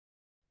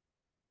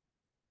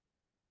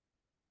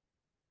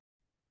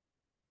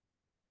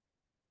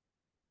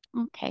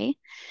Okay.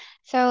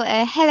 So,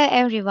 hello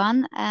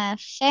everyone.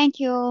 Thank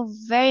you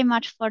very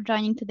much for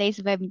joining today's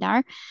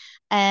webinar.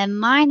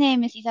 My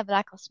name is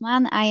Isabella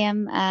Kosman. I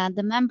am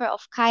the member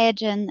of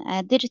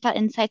QIAGEN Digital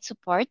Insight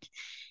Support.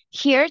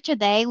 Here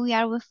today we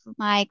are with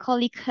my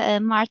colleague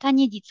Marta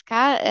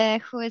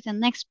Niedzicka, who is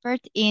an expert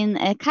in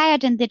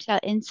QIAGEN Digital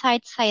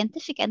Insight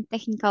scientific and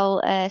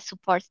technical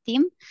support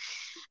team.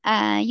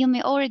 You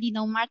may already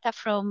know Marta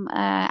from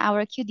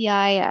our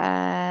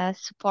QDI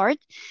support.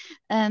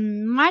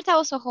 Marta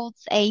also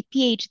holds a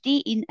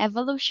PhD in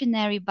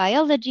evolutionary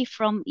biology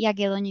from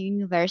Jagiellonian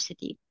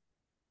University.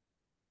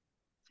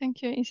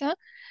 Thank you, Isa.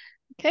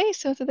 Okay,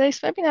 so today's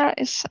webinar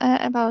is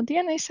about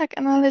DNA-seq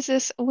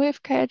analysis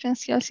with QIAGEN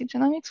CLC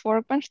Genomics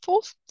Workbench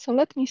tools. So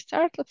let me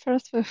start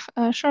first with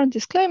a short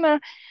disclaimer.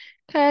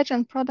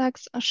 QIAGEN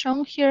products are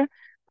shown here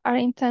are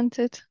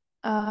intended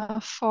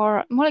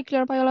for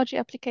molecular biology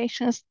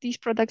applications. These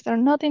products are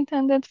not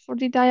intended for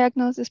the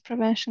diagnosis,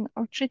 prevention,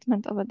 or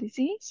treatment of a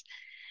disease.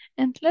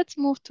 And let's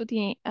move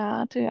to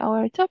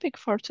our topic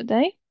for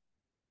today.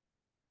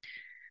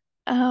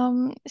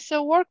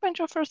 So Workbench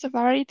offers a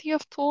variety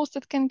of tools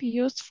that can be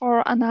used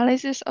for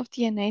analysis of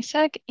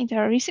DNA-seq, either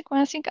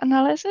resequencing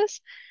analysis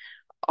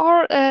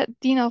or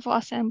de novo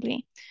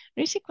assembly.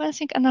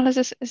 Resequencing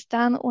analysis is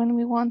done when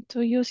we want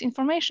to use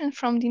information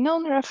from the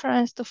known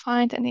reference to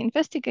find and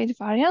investigate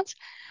variants,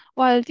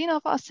 while de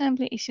novo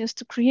assembly is used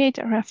to create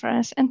a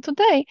reference. And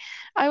today,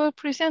 I will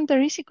present the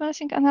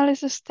resequencing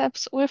analysis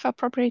steps with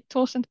appropriate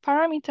tools and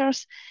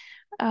parameters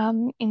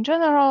in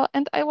general,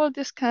 and I will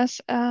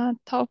discuss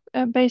top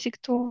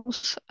basic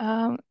tools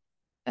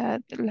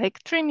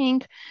like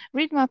trimming,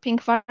 read mapping,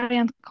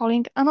 variant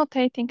calling,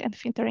 annotating, and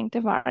filtering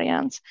the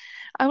variants.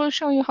 I will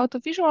show you how to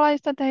visualize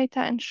the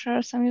data and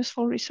share some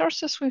useful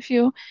resources with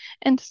you.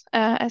 And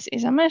as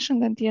Isa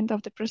mentioned, at the end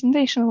of the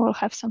presentation, we'll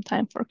have some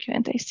time for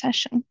Q&A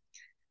session.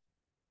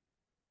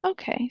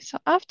 Okay, so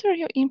after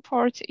you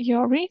import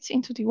your reads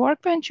into the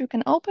Workbench, you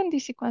can open the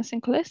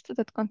sequencing list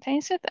that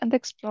contains it and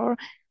explore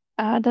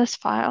this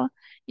file.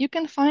 You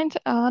can find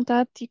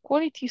that the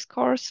quality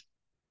scores,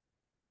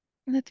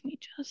 let me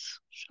just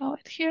show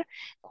it here.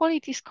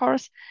 Quality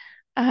scores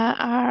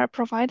are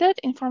provided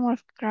in form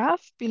of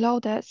graph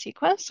below the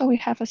sequence. So we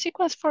have a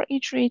sequence for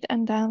each read,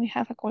 and then we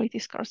have a quality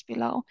scores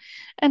below.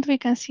 And we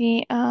can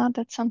see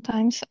that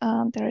sometimes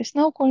there is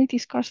no quality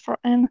scores for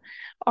N,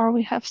 or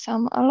we have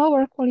some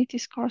lower quality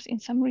scores in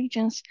some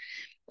regions.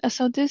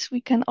 So this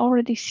we can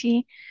already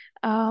see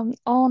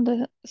on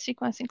the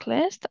sequencing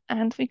list,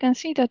 and we can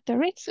see that the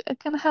reads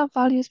can have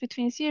values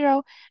between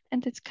 0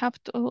 and it's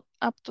capped to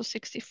up to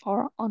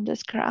 64 on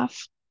this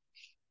graph.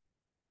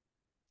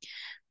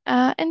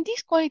 And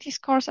these quality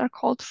scores are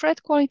called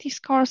Fred quality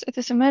scores. It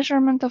is a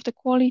measurement of the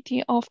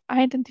quality of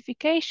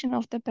identification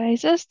of the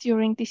bases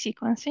during the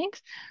sequencing.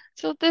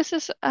 So this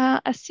is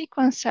a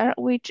sequencer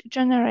which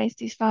generates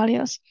these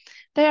values.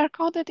 They are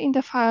coded in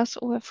the files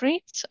with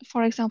reads,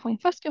 for example, in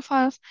FASTQ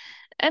files,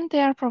 and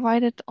they are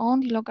provided on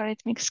the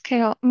logarithmic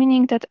scale,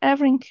 meaning that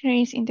every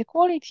increase in the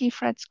quality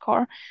Fred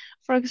score,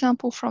 for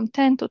example, from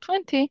 10 to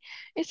 20,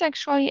 is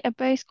actually a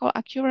base call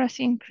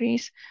accuracy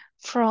increase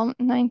from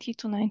 90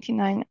 to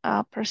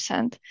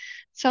 99%.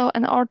 So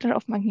an order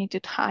of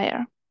magnitude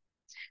higher.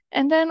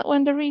 And then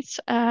when the reads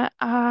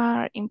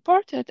are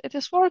imported, it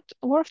is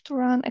worth to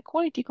run a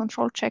quality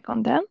control check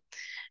on them.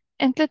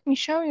 And let me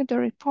show you the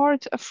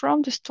report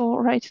from this tool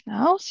right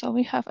now. So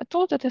we have a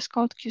tool that is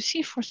called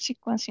QC for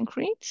sequencing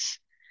reads,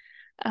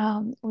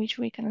 which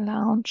we can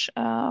launch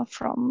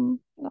from,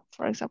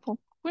 for example,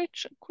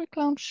 quick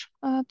launch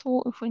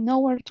tool if we know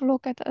where to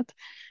look at it.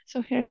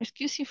 So here is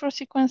QC for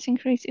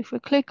sequencing reads. If we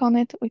click on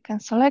it, we can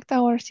select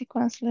our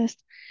sequence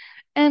list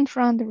and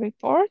run the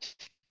report.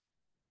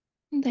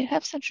 They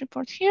have such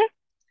report here.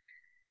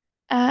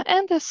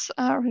 And this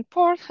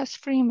report has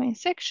 3 main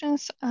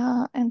sections,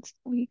 and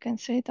we can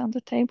see it on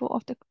the table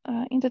of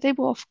in the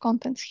table of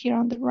contents here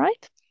on the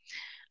right.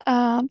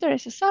 There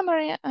is a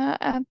summary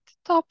at the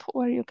top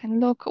where you can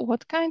look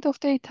what kind of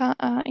data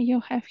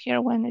you have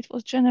here when it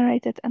was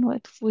generated and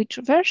with which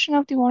version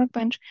of the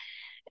Workbench.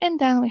 And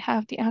then we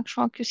have the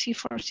actual QC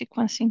for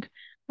sequencing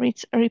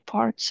reads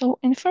report. So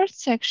in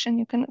first section,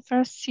 you can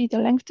first see the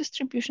length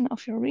distribution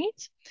of your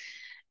reads.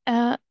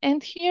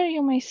 And here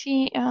you may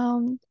see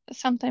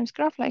sometimes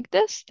graph like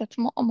this, that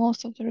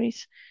most of the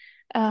reads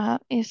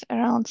is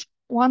around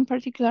one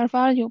particular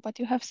value, but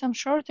you have some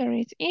shorter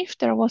reads. If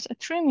there was a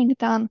trimming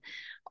done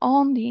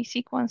on the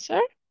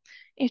sequencer,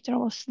 if there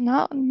was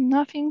no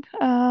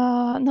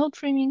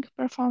trimming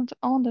performed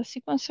on the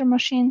sequencer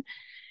machine,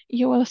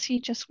 you will see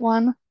just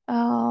one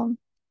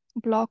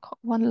block,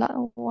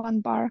 one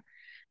bar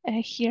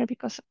here,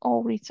 because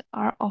all reads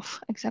are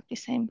of exactly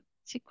same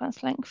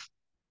sequence length.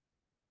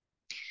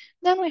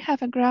 Then we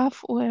have a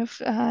graph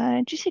with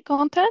GC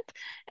content,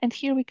 and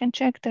here we can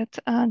check that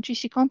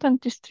GC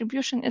content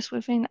distribution is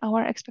within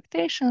our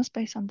expectations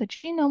based on the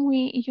genome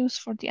we use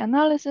for the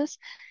analysis,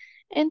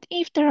 and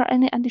if there are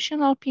any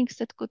additional peaks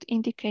that could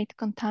indicate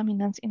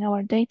contaminants in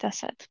our data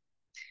set.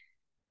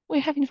 We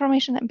have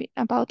information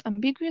about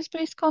ambiguous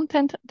base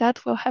content.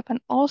 That will happen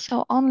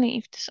also only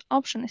if this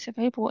option is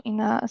available in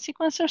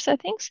sequencer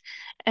settings,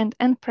 and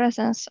end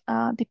presence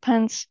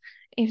depends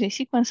if the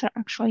sequencer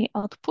actually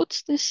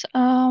outputs this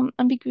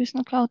ambiguous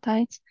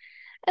nucleotides,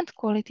 and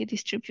quality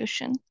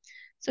distribution.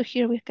 So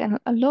here we can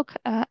look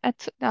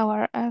at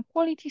our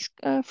quality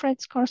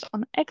Phred scores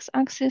on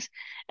x-axis,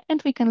 and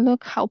we can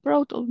look how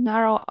broad or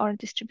narrow our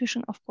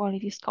distribution of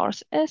quality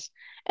scores is,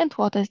 and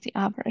what is the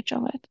average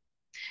of it.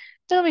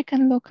 Then we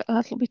can look a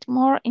little bit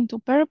more into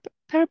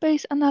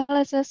pair-based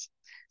analysis.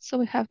 So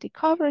we have the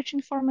coverage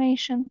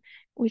information,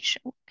 which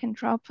can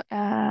drop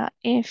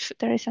if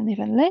there is an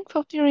even length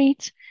of the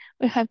reads.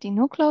 We have the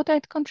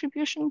nucleotide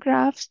contribution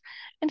graphs.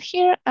 And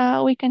here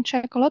we can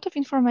check a lot of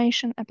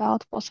information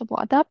about possible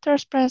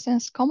adapters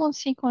presence, common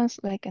sequence,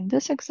 like in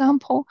this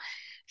example,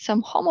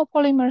 some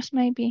homopolymers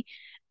maybe,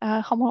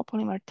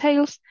 homopolymer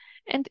tails.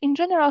 And in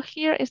general,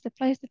 here is the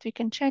place that we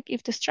can check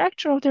if the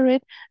structure of the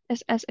read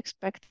is as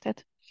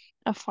expected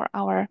for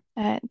our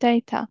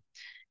data.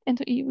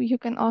 And you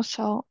can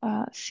also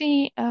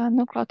see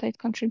nucleotide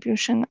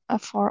contribution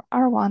for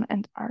R1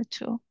 and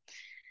R2.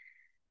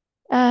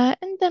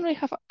 And then we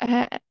have,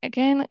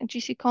 again, a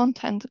GC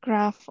content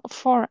graph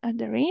for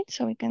the read.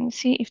 So we can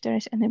see if there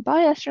is any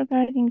bias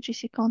regarding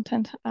GC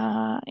content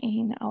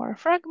in our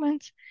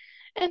fragments,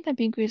 and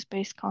ambiguous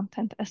base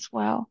content as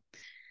well.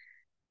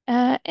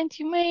 And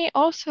you may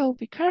also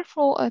be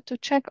careful to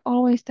check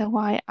always the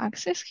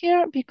y-axis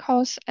here,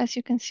 because as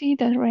you can see,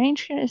 the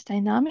range here is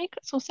dynamic.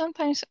 So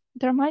sometimes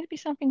there might be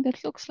something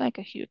that looks like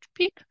a huge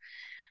peak,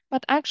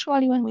 but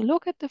actually when we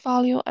look at the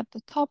value at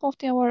the top of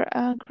our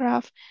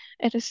graph,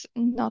 it is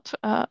not,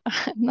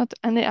 not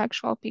any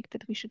actual peak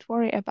that we should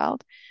worry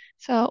about.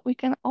 So we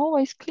can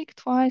always click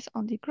twice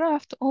on the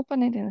graph to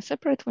open it in a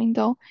separate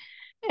window.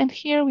 And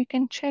here we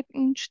can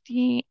change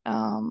the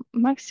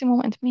maximum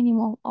and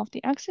minimum of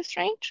the axis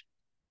range.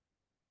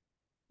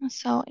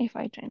 So if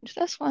I change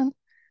this one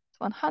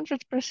to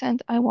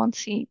 100%, I won't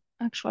see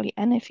actually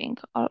anything,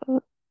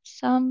 or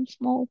some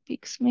small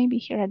peaks maybe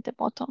here at the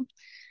bottom.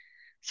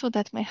 So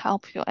that may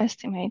help you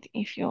estimate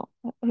if you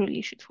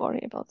really should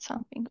worry about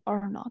something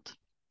or not.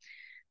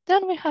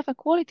 Then we have a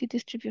quality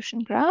distribution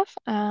graph,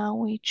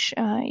 which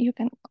you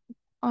can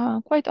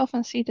quite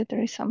often see that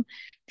there is some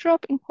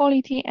drop in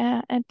quality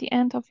at the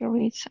end of your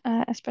reads,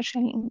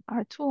 especially in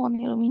R2 on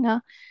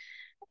Illumina.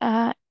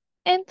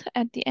 And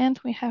at the end,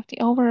 we have the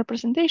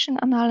overrepresentation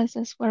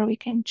analysis, where we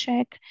can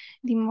check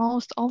the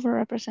most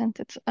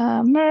overrepresented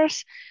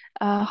MERS,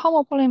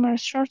 homopolymers,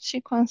 short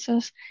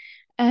sequences,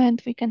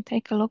 and we can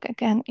take a look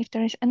again if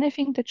there is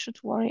anything that should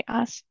worry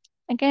us.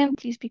 Again,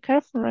 please be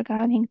careful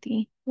regarding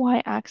the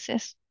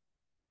y-axis.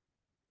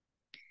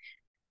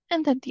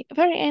 And at the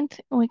very end,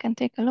 we can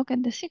take a look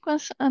at the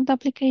sequence and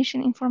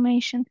application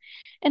information,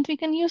 and we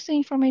can use the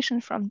information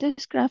from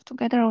this graph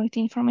together with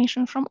the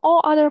information from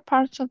all other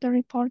parts of the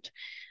report,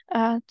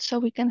 so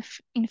we can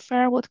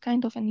infer what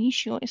kind of an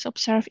issue is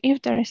observed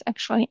if there is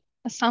actually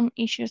some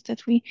issues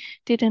that we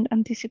didn't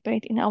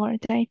anticipate in our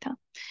data.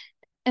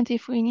 And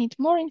if we need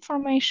more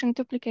information,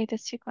 duplicated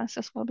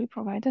sequences will be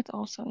provided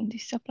also in the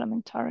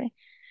supplementary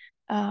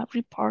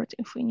report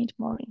if we need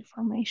more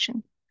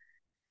information.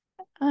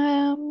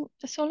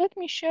 So let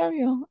me show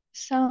you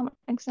some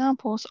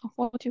examples of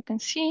what you can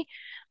see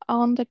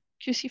on the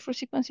QC for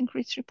sequencing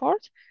reads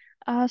report.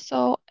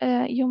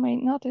 You may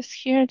notice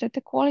here that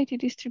the quality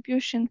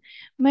distribution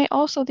may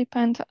also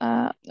depend,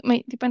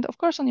 of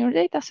course, on your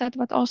data set,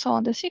 but also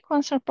on the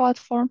sequencer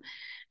platform.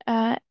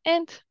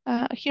 And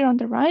here on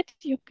the right,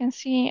 you can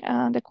see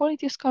the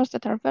quality scores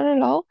that are very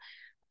low,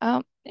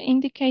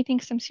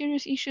 indicating some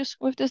serious issues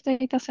with this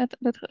data set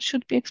that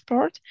should be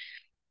explored.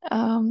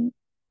 And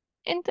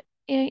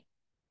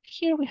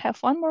here we have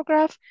one more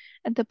graph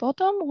at the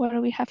bottom where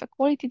we have a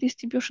quality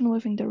distribution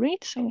within the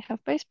read. So we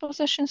have base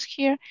positions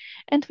here,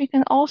 and we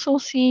can also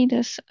see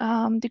this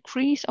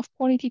decrease of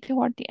quality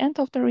toward the end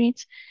of the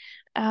reads,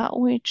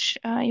 which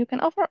you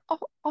can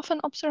often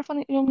observe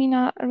on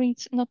Illumina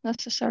reads, not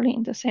necessarily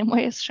in the same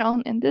way as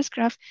shown in this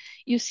graph.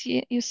 You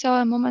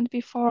saw a moment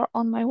before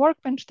on my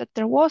workbench that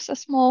there was a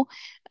small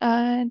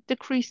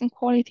decrease in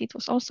quality. It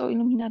was also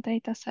Illumina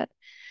data set.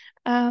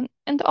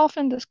 And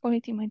often this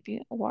quality might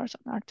be worse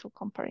on R2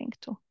 comparing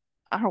to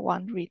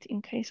R1 read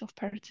in case of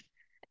PERT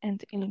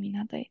and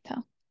Illumina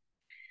data.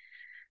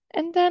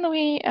 And then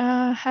we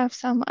have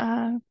some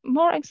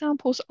more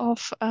examples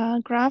of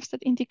graphs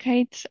that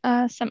indicate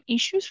some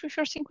issues with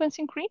your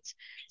sequencing reads.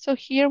 So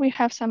here we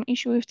have some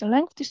issue with the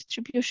length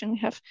distribution. We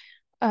have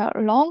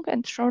long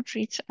and short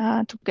reads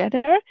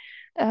together.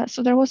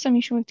 So there was some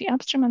issue with the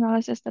upstream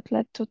analysis that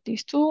led to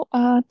these two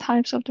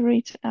types of the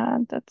reads,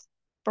 that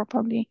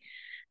probably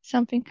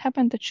something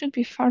happened that should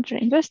be further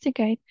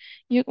investigated.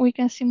 We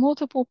can see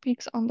multiple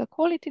peaks on the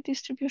quality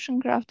distribution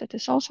graph that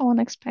is also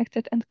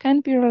unexpected and can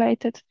be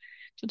related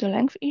to the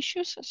length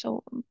issues.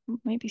 So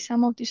maybe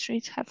some of these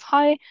reads have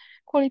high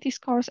quality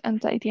scores, and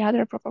the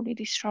other, probably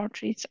these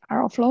short reads,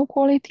 are of low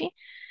quality.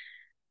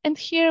 And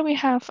here we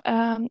have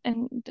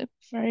the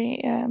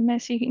very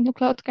messy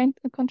nucleotide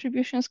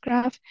contributions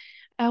graph,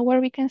 where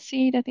we can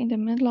see that in the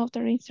middle of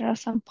the reads there are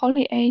some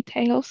poly A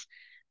tails,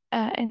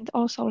 and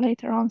also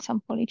later on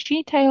some poly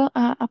G tail,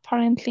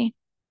 apparently.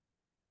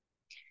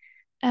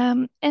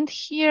 And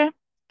here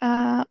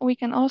we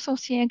can also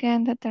see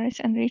again that there is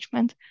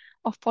enrichment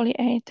of poly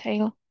A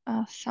tail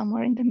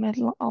somewhere in the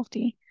middle of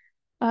the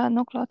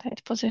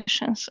nucleotide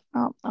positions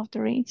of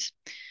the reads.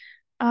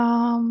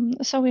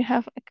 So we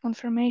have a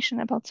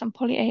confirmation about some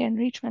poly-A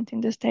enrichment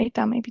in this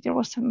data. Maybe there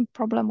was some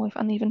problem with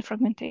uneven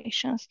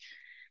fragmentations.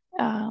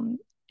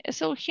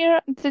 So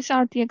here, these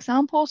are the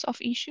examples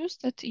of issues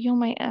that you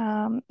may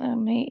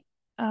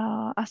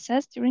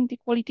assess during the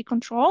quality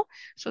control,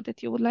 so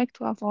that you would like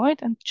to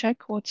avoid and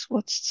check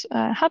what's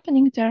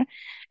happening there.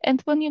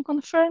 And when you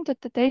confirm that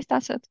the data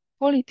set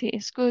quality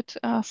is good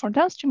for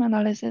downstream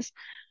analysis,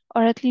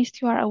 or at least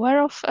you are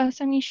aware of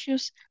some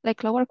issues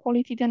like lower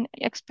quality than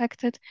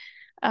expected,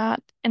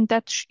 and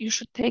that you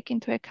should take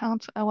into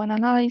account when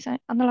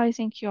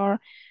analyzing your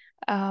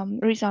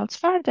results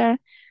further,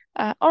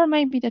 or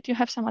maybe that you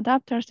have some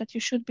adapters that you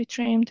should be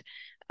trimmed,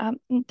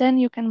 then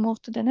you can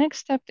move to the next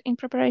step in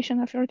preparation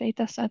of your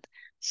data set,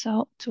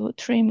 so to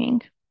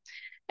trimming.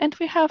 And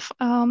we have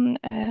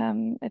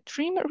a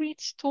trim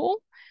reads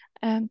tool,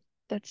 and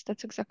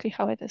that's exactly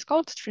how it is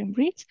called, trim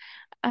reads,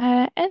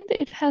 and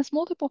it has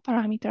multiple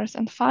parameters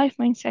and 5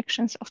 main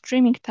sections of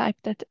trimming type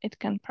that it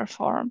can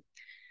perform.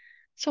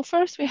 So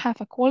first we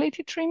have a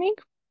quality trimming.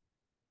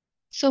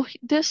 So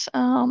this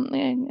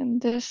in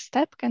this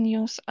step can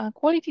use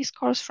quality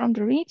scores from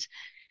the reads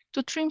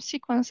to trim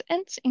sequence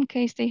ends in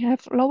case they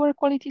have lower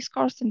quality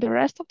scores than the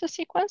rest of the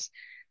sequence.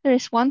 There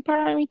is one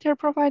parameter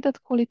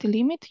provided, quality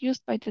limit,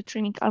 used by the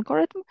trimming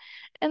algorithm,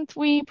 and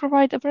we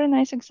provide a very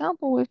nice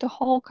example with the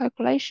whole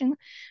calculation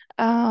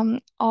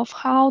of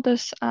how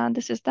this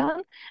is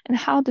done and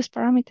how this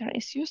parameter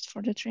is used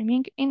for the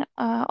trimming in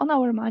on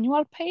our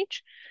manual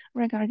page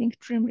regarding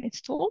trim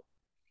reads tool.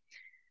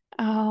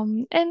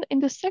 And in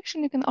this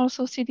section, you can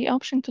also see the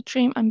option to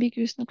trim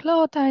ambiguous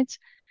nucleotides.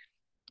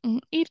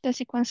 If the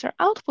sequencer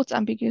outputs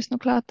ambiguous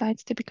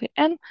nucleotides, typically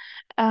N,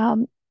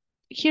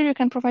 here you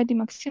can provide the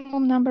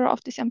maximum number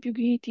of these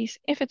ambiguities.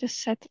 If it is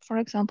set, for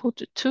example,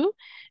 to 2,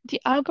 the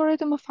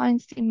algorithm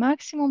finds the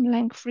maximum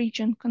length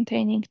region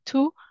containing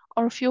 2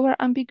 or fewer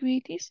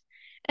ambiguities,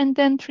 and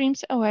then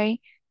trims away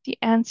the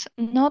ends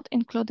not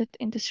included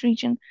in this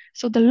region.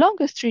 So the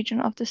longest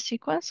region of the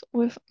sequence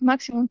with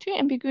maximum 2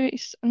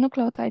 ambiguous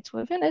nucleotides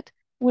within it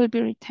will be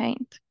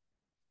retained.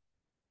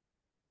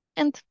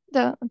 And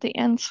the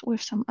ends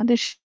with some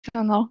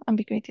additional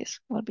ambiguities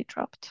will be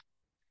dropped.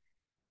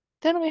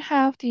 Then we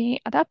have the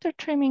adapter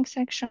trimming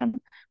section,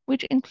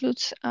 which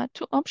includes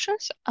 2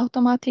 options: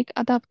 automatic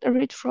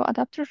read-through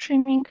adapter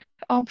trimming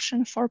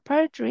option for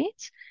paired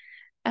reads,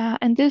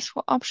 and this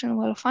option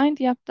will find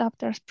the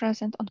adapters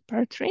present on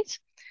paired reads,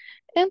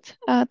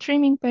 and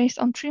trimming based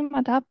on trim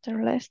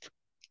adapter list.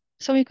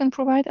 So you can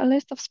provide a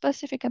list of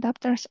specific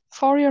adapters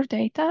for your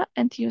data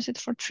and use it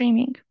for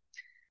trimming.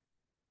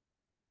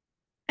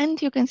 And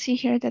you can see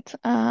here that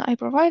I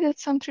provided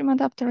some trim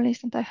adapter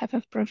list, and I have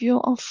a preview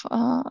of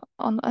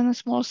on a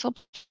small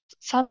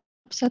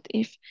subset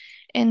if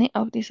any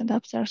of these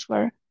adapters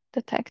were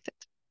detected.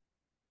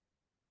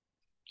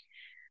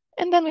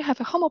 And then we have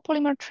a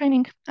homopolymer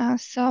trimming.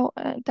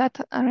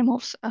 That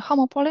removes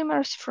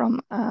homopolymers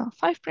from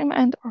 5'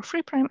 end or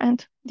 3'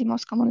 end. The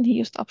most commonly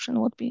used option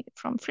would be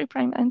from 3'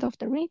 end of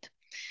the read.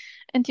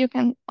 And you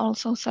can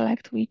also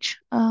select which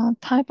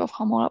type of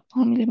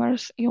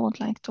homopolymers you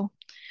would like to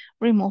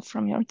remove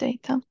from your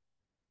data.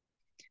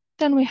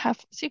 Then we have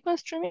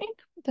sequence trimming.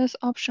 This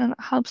option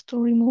helps to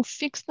remove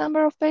fixed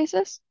number of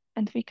bases,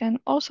 and we can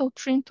also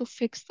trim to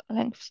fixed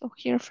length. So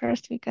here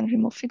first we can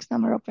remove fixed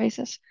number of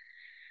bases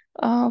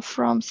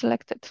from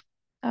selected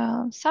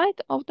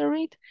side of the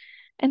read,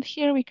 and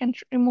here we can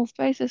remove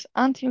bases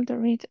until the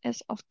read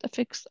is of the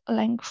fixed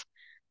length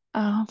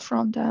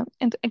from the,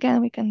 and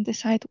again we can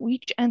decide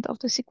which end of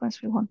the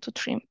sequence we want to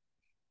trim.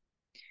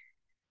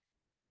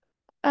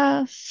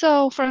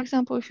 So for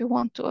example, if you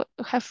want to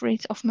have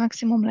reads of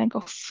maximum length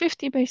of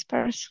 50 base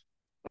pairs,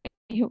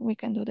 we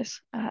can do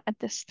this at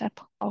this step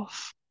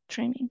of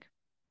trimming.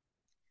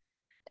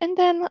 And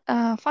then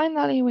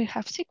finally, we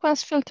have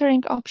sequence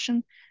filtering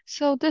option.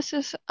 So this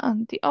is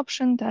the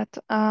option that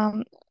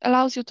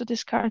allows you to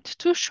discard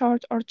too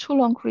short or too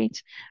long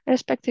reads,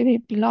 respectively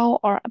below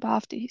or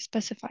above the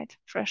specified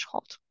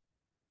threshold.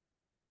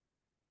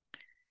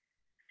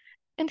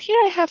 And here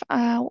I have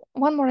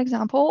one more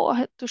example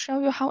to show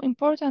you how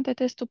important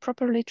it is to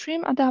properly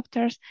trim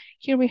adapters.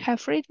 Here we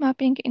have read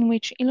mapping in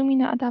which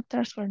Illumina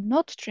adapters were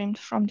not trimmed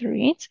from the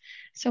reads.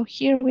 So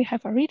here we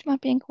have a read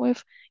mapping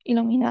with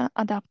Illumina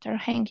adapter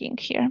hanging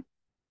here.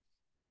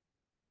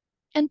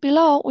 And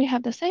below we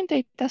have the same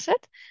data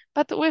set,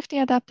 but with the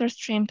adapters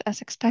trimmed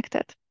as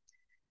expected.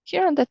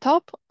 Here on the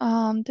top,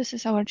 this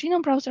is our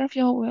genome browser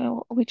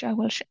view, which I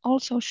will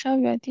also show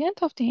you at the end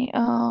of the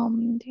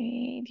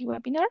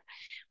webinar.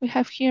 We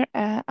have here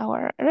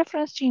our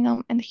reference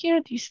genome, and here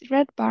these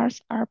red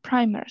bars are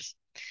primers.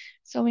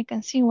 So we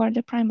can see where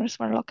the primers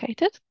were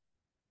located.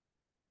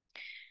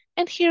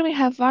 And here we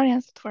have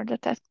variants that were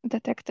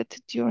detected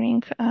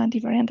during the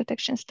variant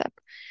detection step.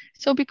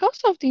 So because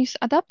of these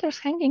adapters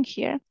hanging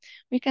here,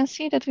 we can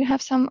see that we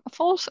have some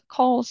false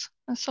calls,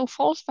 so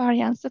false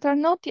variants that are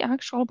not the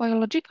actual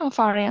biological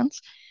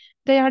variants.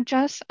 They are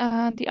just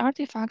the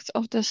artifacts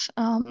of this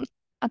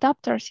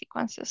adapter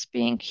sequences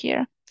being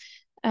here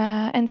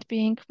and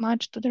being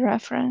matched to the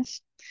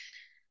reference.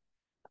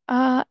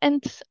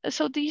 And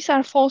so these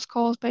are false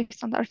calls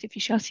based on the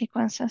artificial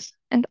sequences.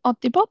 And at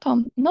the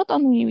bottom, not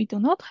only we do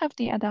not have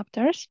the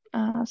adapters,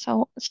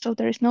 so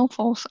there is no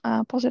false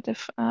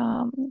positive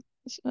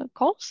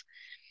calls.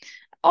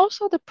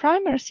 Also, the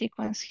primer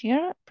sequence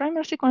here,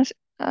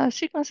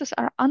 sequences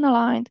are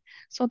unaligned,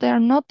 so they are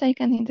not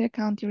taken into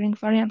account during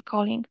variant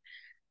calling.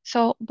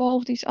 So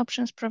both these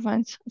options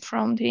prevent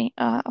from the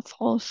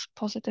false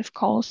positive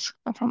calls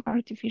from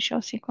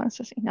artificial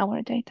sequences in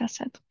our data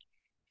set.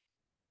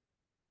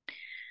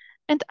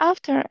 And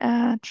after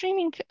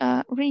trimming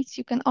reads,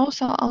 you can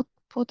also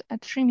output a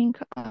trimming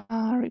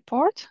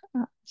report.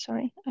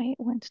 Sorry, I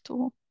went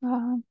too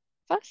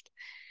fast.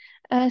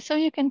 So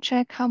you can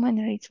check how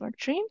many reads were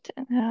trimmed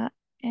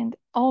and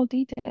all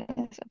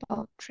details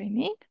about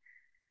trimming.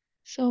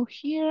 So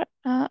here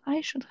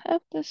I should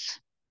have this.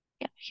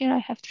 Yeah, here I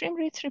have trim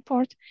reads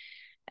report.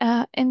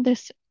 And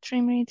this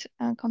trim reads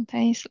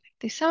contains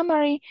the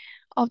summary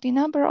of the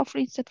number of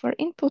reads that were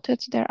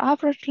inputted, their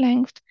average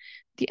length,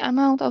 the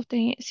amount of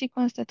the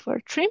sequence that were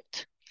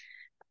trimmed,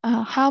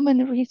 how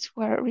many reads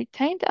were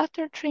retained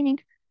after trimming,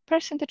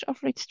 percentage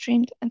of reads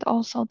trimmed, and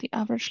also the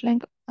average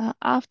length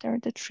after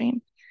the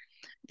trim.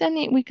 Then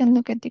we can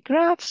look at the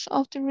graphs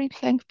of the read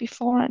length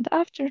before and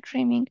after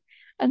trimming.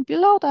 And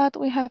below that,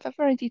 we have a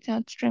very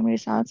detailed trim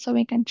results. So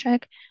we can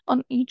check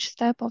on each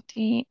step of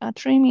the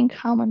trimming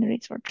how many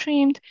reads were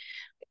trimmed,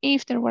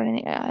 if there were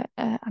any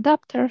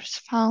adapters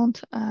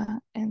found,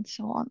 and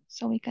so on.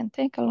 So we can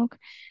take a look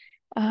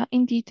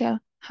in detail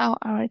how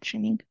our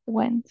trimming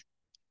went.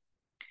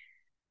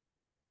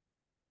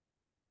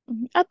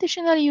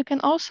 Additionally, you can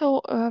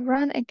also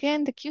run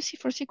again the QC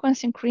for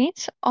sequencing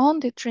reads on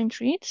the trimmed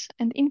reads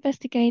and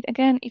investigate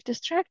again if the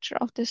structure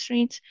of these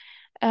reads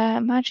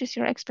matches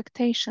your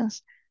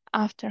expectations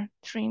after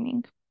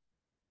trimming.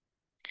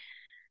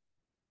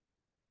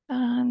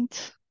 And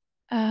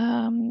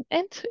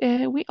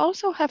we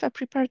also have a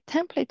prepared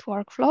template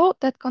workflow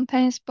that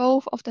contains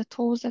both of the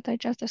tools that I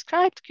just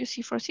described,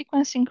 QC for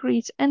sequencing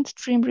reads and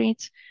trim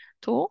reads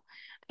tool.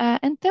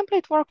 And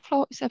template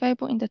workflow is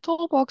available in the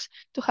toolbox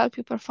to help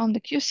you perform the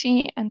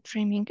QC and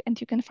trimming, and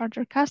you can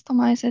further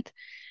customize it,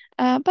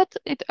 but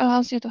it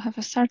allows you to have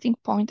a starting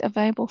point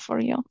available for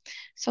you.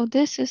 So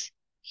this is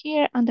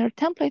here under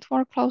template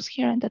workflows.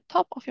 Here in the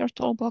top of your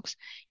toolbox,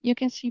 you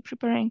can see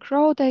preparing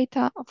raw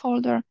data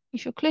folder.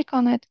 If you click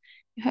on it,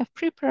 you have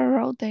prepare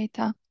raw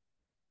data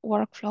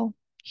workflow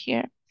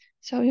here.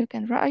 So you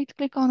can right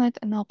click on it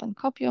and open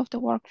copy of the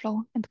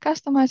workflow and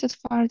customize it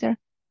further,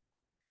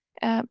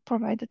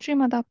 provide the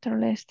trim adapter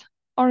list,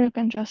 or you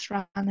can just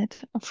run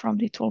it from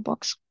the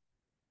toolbox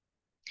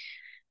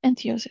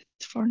and use it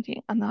for the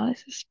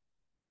analysis.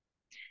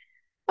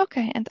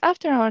 Okay, and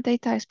after our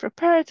data is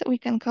prepared, we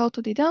can go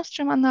to the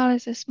downstream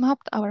analysis, map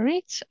our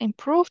reads,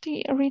 improve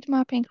the read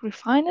mapping,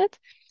 refine it.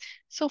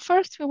 So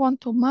first we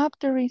want to map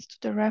the reads to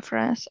the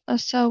reference.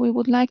 So we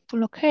would like to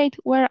locate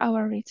where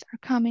our reads are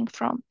coming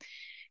from.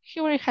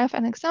 Here we have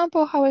an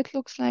example how it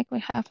looks like.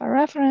 We have a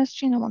reference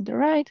genome on the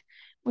right.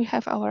 We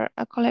have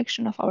a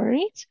collection of our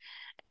reads.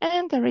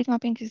 And the read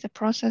mapping is the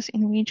process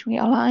in which we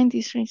align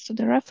these reads to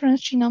the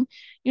reference genome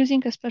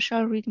using a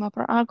special read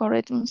mapper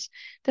algorithms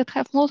that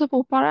have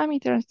multiple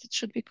parameters that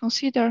should be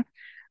considered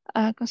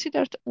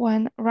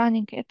when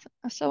running it.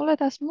 So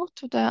let us move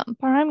to the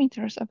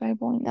parameters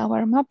available in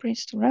our map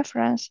reads to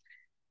reference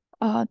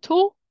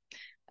tool.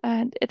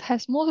 And it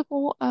has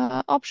multiple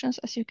options,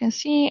 as you can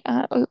see.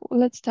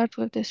 Let's start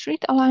with the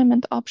read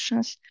alignment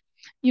options.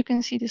 You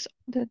can see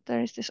that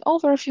there is this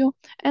overview,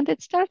 and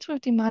it starts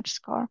with the match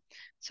score.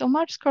 So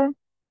match score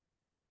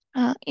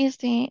is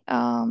the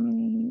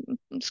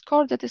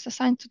score that is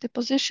assigned to the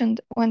position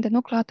when the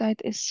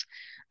nucleotide is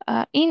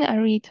in a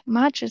read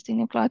matches the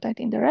nucleotide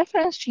in the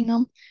reference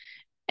genome.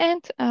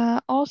 And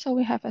also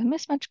we have a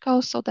mismatch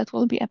code, so that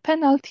will be a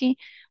penalty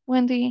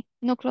when the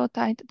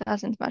nucleotide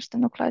doesn't match the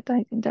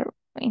nucleotide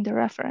in the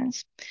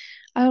reference.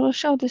 I will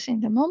show this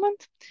in a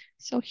moment.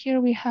 So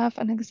here we have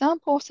an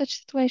example of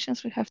such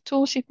situations. We have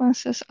two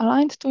sequences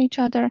aligned to each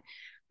other.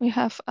 We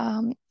have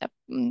a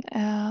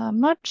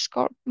match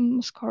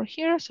score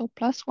here, so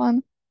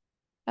 +1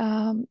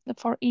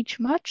 for each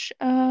match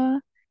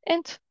and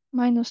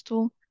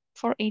 -2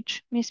 for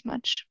each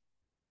mismatch.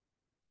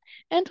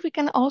 And we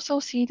can also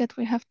see that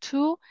we have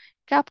two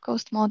gap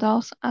coast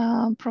models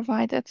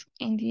provided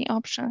in the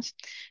options.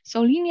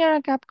 So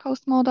linear gap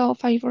coast model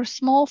favors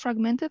small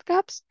fragmented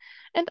gaps,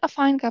 and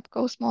affine gap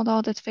coast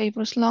model that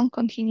favors long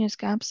continuous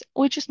gaps,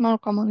 which is more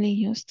commonly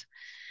used.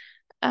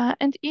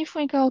 And if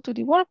we go to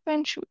the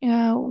workbench, we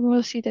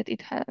will see that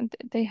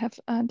they have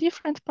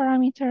different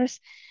parameters,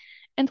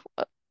 and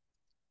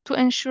to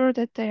ensure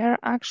that they are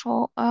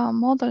actual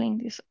modeling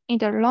this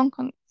either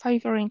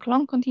favoring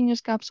long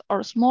continuous gaps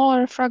or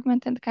smaller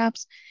fragmented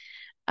gaps.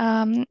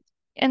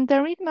 And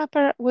the read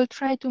mapper will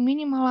try to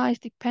minimize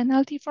the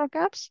penalty for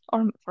gaps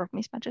or for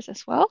mismatches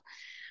as well.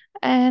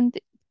 And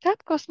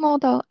gap cost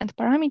model and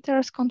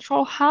parameters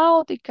control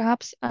how the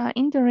gaps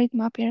in the read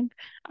mapping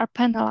are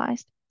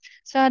penalized.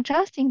 So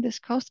adjusting these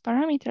cost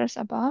parameters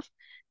above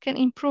can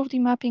improve the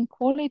mapping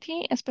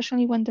quality,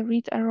 especially when the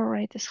read error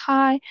rate is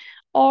high,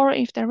 or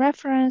if the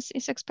reference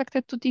is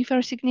expected to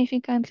differ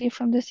significantly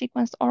from the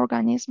sequenced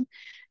organism.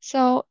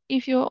 So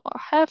if you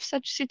have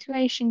such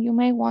situation, you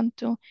may want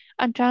to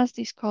adjust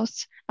these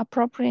costs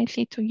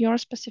appropriately to your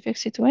specific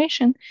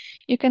situation.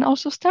 You can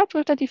also start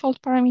with the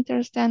default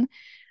parameters, then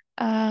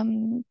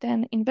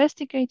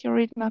investigate your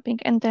read mapping,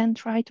 and then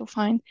try to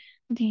find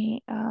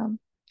the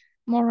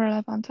more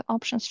relevant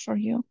options for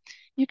you.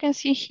 You can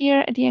see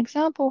here the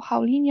example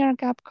how linear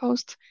gap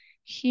cost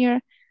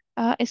here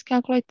is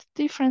calculated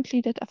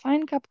differently than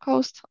affine gap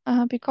cost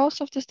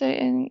because of this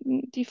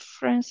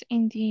difference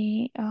in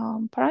the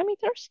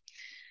parameters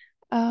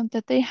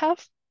that they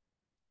have,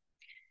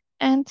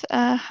 and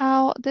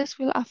how this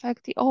will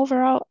affect the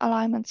overall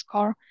alignment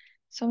score.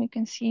 So we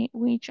can see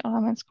which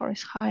alignment score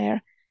is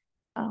higher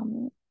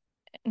and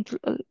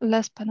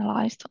less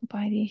penalized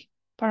by the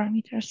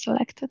parameters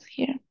selected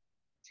here.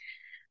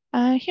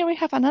 Here we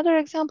have another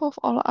example of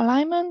all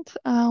alignment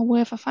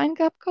with affine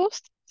gap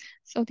cost.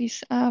 So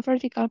these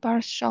vertical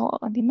bars show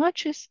the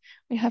matches.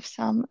 We have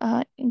some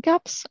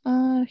gaps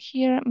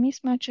here,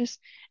 mismatches,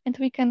 and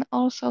we can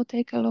also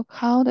take a look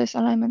how this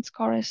alignment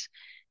score is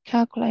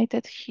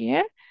calculated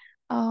here.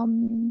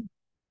 And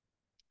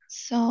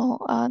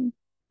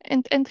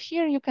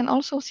here you can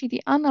also see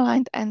the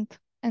unaligned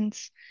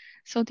ends.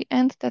 So the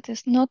end that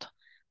is not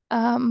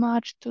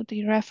matched to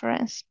the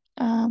reference.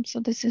 So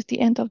this is the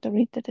end of the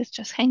read that is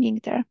just hanging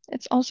there.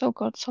 It's also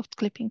called soft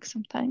clipping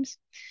sometimes.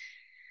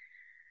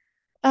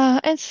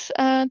 These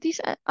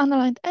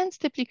unaligned ends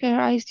typically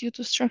arise due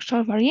to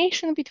structural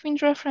variation between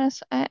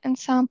reference and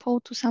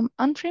sample to some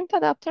untrimmed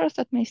adapters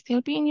that may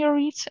still be in your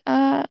reads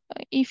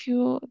if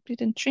you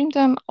didn't trim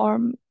them, or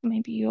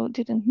maybe you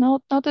didn't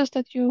notice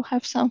that you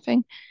have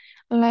something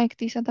like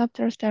these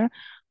adapters there,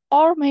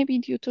 or maybe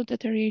due to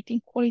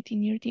deteriorating quality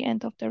near the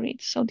end of the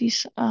read. So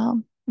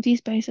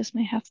these bases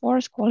may have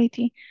worse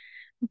quality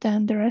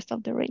than the rest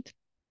of the read.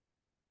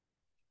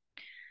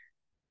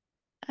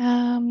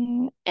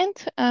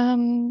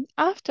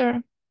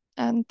 After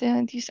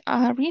these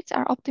reads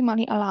are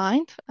optimally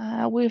aligned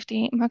with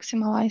the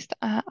maximalized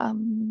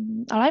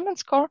alignment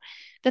score,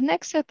 the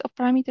next set of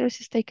parameters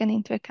is taken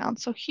into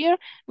account. So here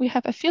we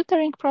have a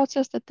filtering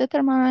process that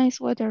determines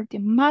whether the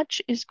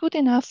match is good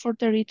enough for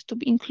the read to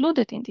be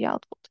included in the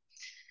output.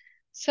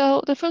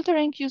 So the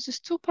filtering uses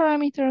two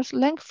parameters,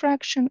 length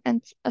fraction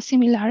and a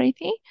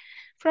similarity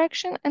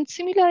fraction, and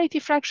similarity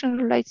fraction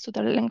relates to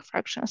the length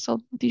fraction. So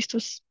these two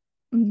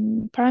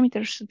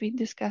parameters should be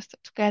discussed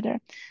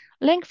together.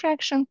 Length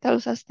fraction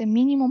tells us the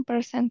minimum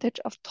percentage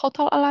of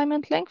total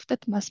alignment length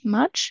that must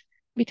match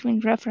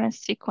between reference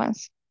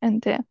sequence and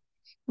the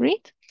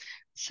read.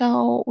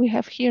 So we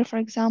have here, for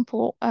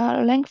example,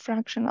 a length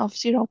fraction of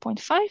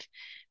 0.5,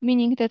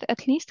 meaning that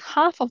at least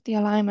half of the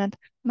alignment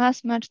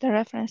must match the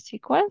reference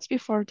sequence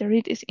before the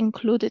read is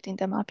included in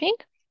the mapping.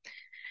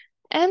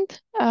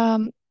 And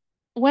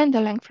when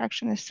the length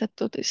fraction is set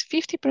to this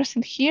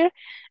 50% here,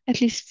 at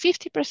least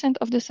 50%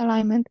 of this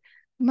alignment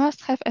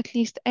must have at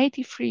least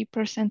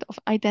 83% of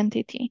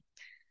identity.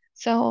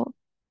 So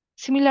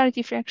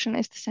similarity fraction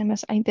is the same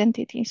as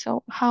identity.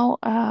 So how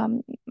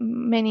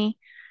many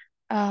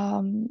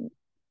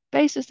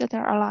bases that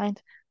are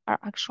aligned are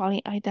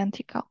actually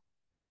identical.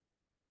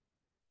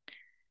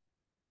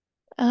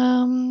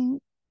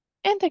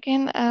 And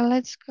again,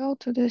 let's go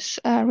to this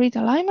read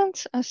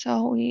alignments.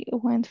 So we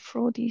went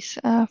through these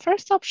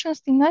first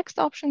options. The next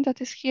option that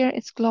is here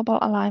is global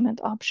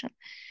alignment option.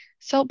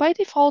 So by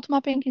default,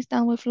 mapping is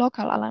done with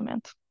local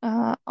alignment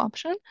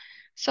option.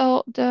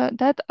 So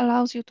that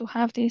allows you to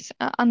have these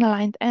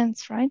unaligned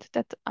ends, right,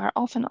 that are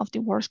often of the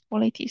worst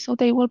quality. So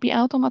they will be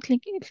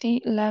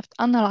automatically left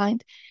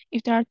unaligned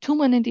if there are too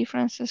many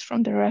differences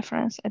from the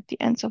reference at the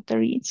ends of the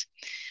reads.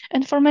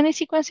 And for many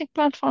sequencing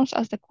platforms,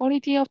 as the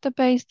quality of the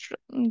base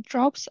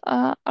drops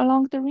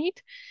along the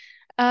read,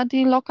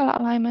 the local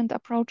alignment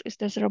approach is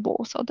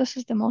desirable. So this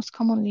is the most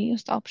commonly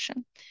used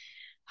option.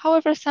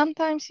 However,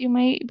 sometimes you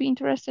may be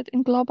interested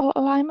in global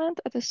alignment.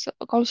 It is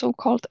also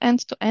called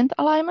end-to-end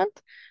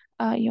alignment.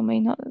 You may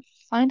not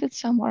find it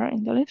somewhere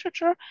in the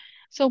literature.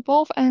 So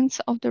both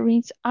ends of the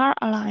reads are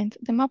aligned.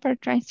 The mapper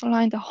tries to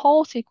align the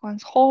whole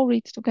sequence, whole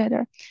read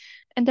together,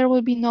 and there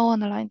will be no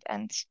unaligned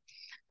ends.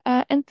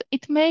 and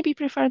it may be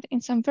preferred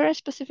in some very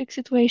specific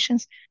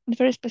situations and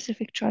very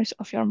specific choice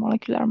of your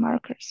molecular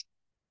markers.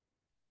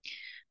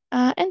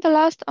 And the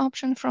last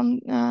option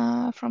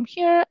from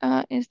here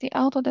is the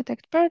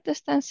auto-detect pair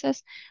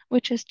distances,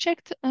 which is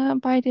checked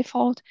by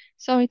default.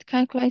 So it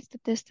calculates the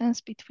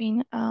distance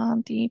between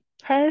the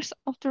pairs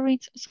of the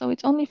reads. So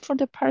it's only for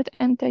the paired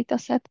end data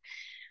set.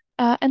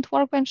 And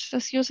Workbench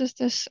just uses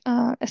this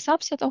a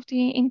subset of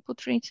the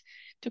input reads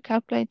to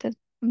calculate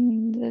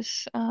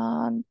this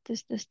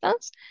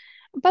distance.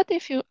 But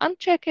if you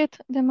uncheck it,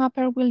 the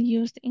mapper will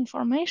use the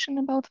information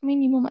about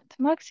minimum and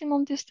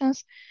maximum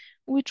distance,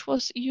 which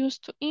was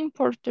used to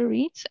import the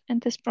reads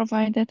and is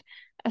provided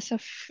as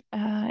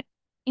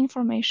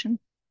information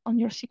on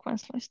your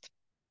sequence list.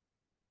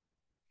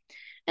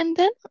 And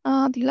then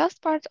the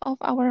last part of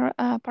our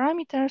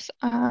parameters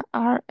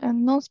are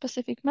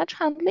non-specific match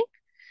handling.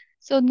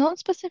 So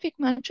non-specific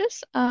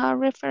matches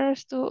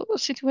refers to a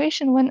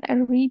situation when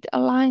a read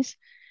aligns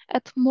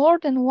at more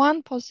than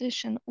one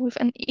position with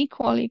an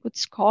equally good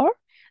score.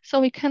 So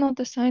we cannot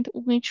decide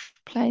which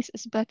place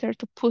is better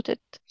to put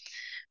it.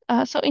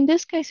 So in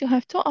this case, you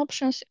have two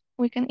options.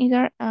 We can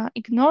either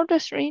ignore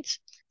these reads,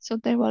 so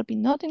they will be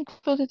not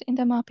included in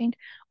the mapping,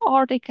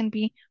 or they can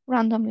be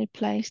randomly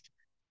placed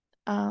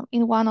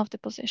in one of the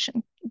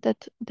positions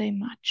that they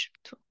match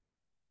to.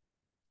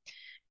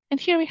 And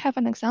here we have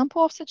an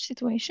example of such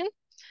situation.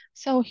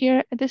 So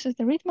here, this is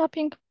the read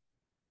mapping.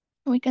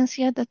 We can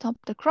see at the top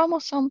the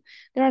chromosome.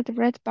 There are the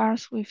red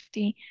bars with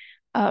the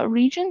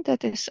region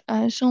that is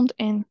zoomed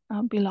in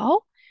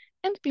below.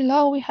 And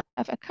below we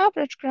have a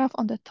coverage graph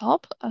on the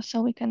top,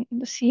 so we can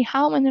see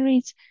how many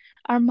reads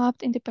are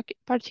mapped in the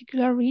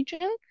particular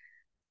region.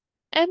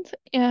 And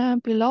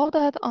below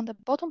that, on the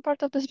bottom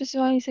part of this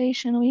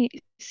visualization, we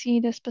see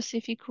the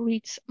specific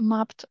reads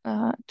mapped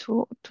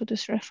to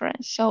this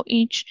reference. So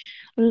each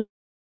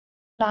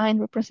line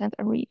represents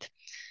a read.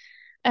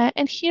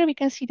 And here we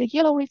can see the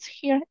yellow reads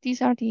here.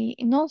 These are the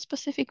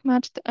non-specific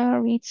matched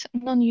reads,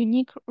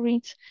 non-unique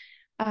reads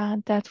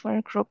that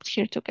were grouped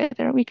here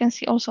together. We can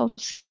see also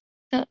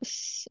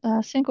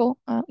single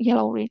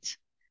yellow reads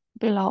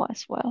below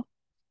as well.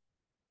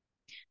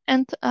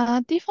 And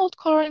default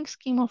coloring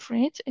scheme of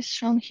reads is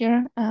shown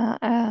here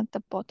at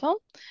the bottom.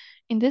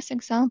 In this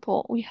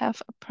example, we have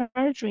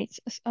paired reads,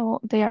 so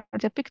they are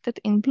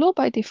depicted in blue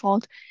by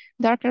default,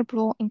 darker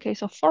blue in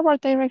case of forward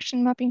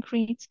direction mapping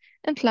reads,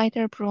 and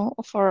lighter blue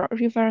for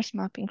reverse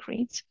mapping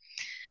reads.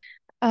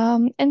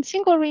 And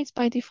single reads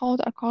by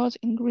default are colored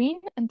in green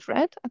and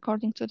red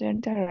according to their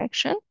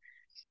direction,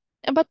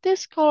 but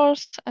these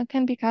colors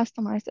can be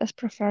customized as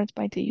preferred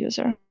by the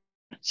user.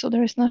 So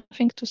there is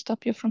nothing to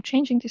stop you from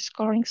changing this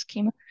coloring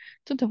scheme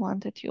to the one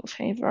that you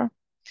favor.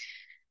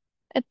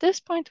 At this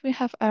point, we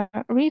have a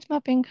read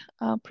mapping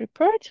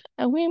prepared,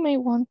 and we may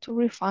want to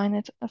refine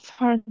it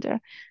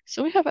further.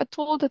 So we have a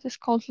tool that is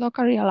called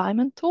Local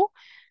Realignment Tool,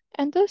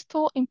 and this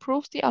tool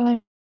improves the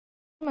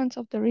alignment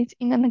of the reads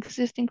in an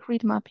existing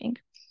read mapping.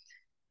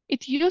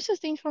 It uses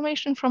the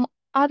information from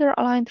other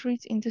aligned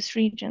reads in this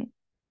region.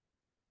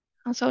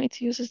 And so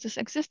it uses this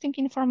existing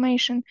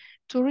information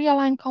to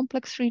realign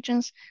complex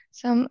regions,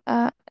 some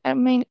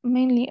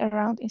mainly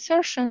around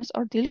insertions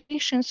or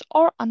deletions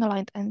or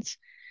unaligned ends.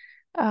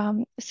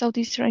 So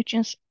these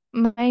regions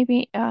may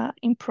be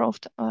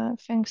improved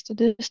thanks to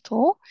this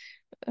tool,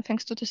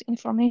 thanks to this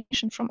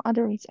information from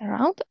other reads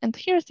around. And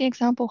here's the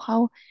example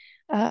how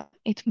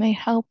it may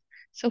help.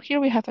 So here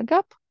we have a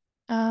gap,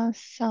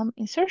 some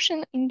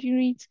insertion in the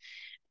reads,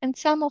 and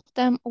some of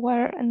them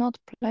were not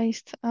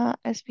placed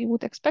as we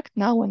would expect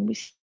now when we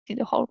see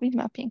the whole read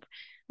mapping,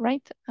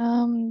 right?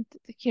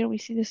 Here we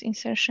see this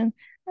insertion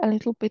a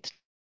little bit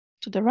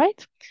to the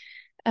right.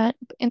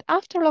 And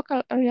after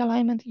local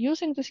realignment,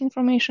 using this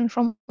information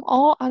from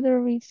all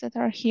other reads that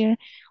are here,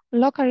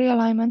 local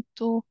realignment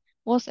tool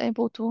was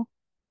able to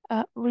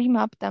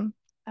remap them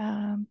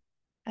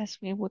as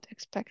we would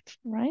expect,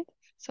 right?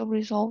 So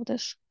resolve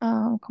this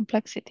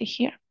complexity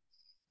here.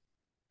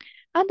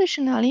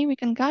 Additionally, we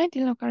can guide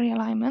the local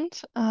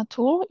realignment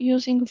tool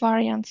using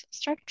variants,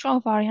 structural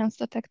variants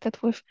detected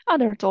with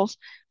other tools,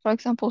 for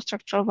example,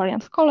 structural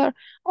variant color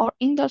or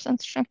indels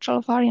and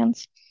structural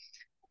variants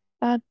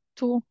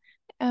tool.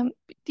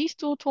 These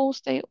two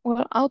tools, they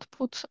will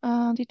output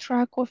the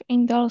track with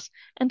indels,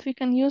 and we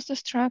can use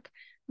this track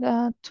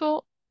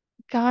to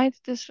guide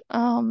this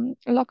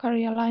local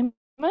realignment.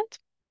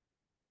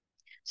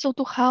 So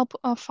to help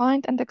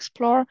find and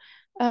explore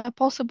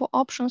possible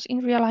options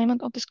in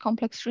realignment of these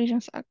complex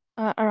regions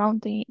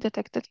around the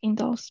detected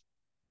indels.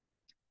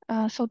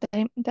 So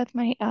that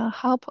may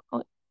help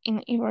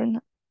in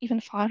even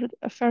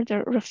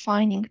further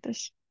refining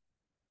this.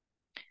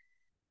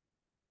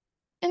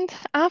 And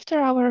after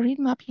our read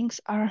mappings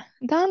are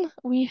done,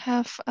 we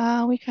have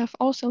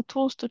also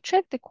tools to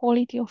check the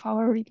quality of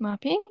our read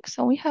mapping.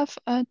 So we have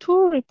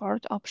two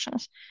report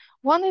options.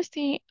 One is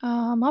the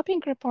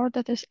mapping report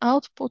that is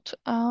output.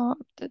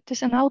 That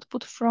is an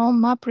output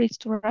from MapReads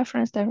to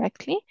reference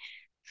directly.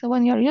 So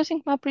when you're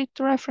using MapRead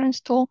to reference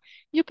tool,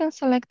 you can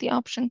select the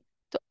option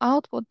to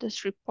output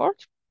this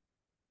report.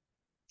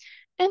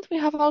 And we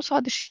have also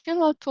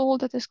additional tool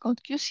that is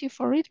called QC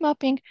for read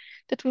mapping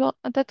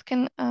that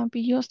can be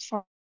used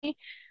for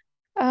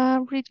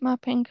read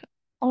mapping,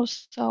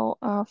 also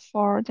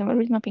for the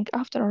read mapping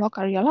after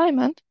local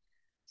realignment.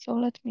 So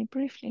let me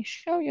briefly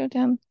show you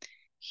them.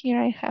 Here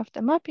I have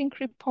the mapping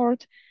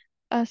report.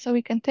 So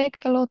we can take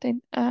a look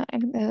at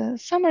the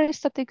summary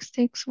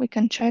statistics. We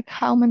can check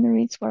how many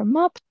reads were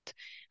mapped,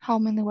 how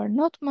many were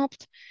not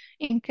mapped.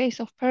 In case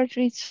of paired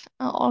reads,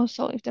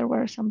 also if there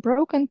were some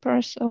broken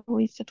pairs of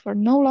reads that were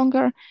no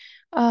longer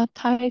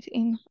tied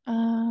in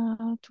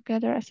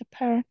together as a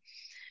pair,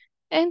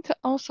 and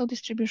also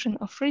distribution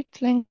of read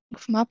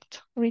length,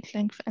 mapped read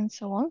length, and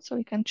so on. So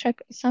we can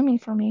check some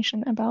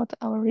information about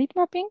our read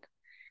mapping.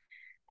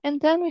 And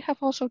then we have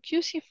also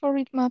QC for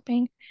read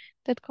mapping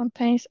that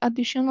contains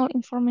additional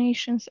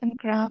informations and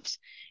graphs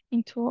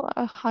into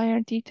a higher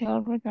detail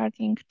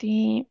regarding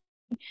the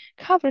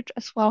coverage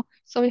as well.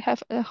 So we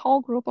have a whole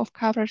group of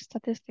coverage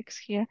statistics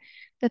here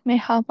that may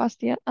help us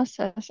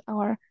assess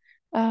our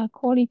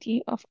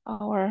quality of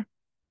our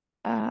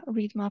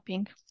read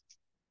mapping.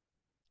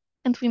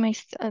 And we may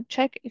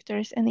check if there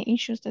is any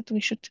issues that we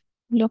should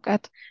look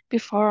at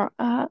before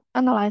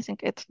analyzing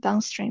it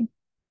downstream.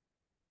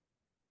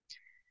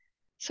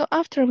 So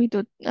after we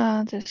do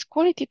this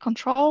quality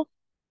control,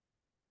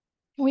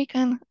 we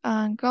can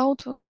go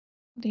to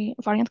the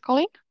variant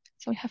calling.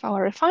 So we have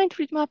our refined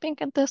read mapping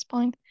at this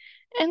point,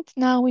 and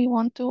now we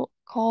want to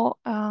call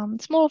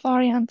small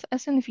variants,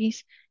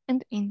 SNVs,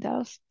 and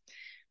indels.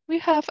 We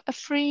have a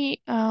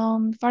free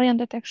variant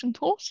detection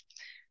tools,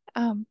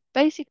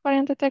 basic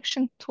variant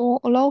detection tool,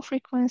 low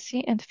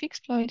frequency, and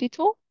fixed ploidy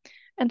tool.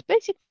 And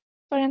basic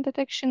variant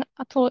detection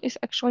tool is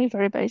actually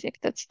very basic.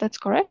 That's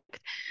correct.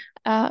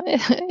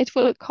 It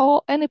will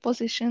call any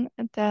position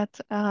that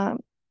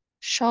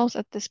shows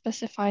at the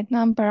specified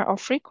number or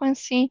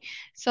frequency.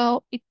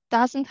 So it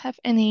doesn't have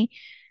any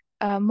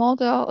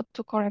model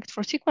to correct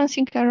for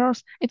sequencing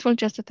errors. It will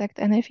just detect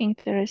anything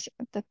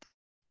that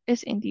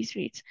is in these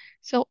reads.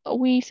 So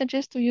we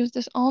suggest to use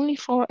this only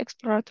for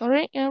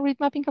exploratory read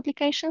mapping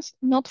applications,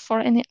 not for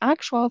any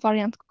actual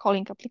variant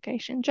calling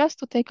application, just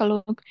to take a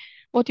look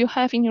what you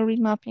have in your read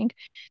mapping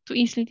to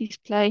easily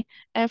display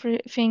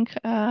everything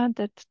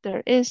that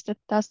there is that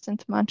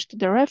doesn't match to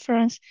the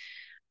reference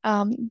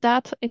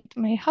that it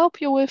may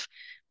help you with.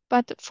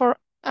 But for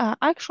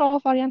actual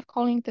variant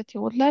calling that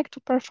you would like to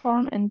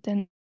perform and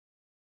then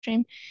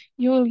stream,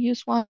 you will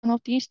use one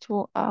of these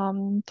two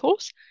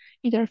tools,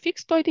 either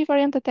fixed ploidy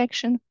variant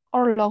detection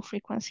or low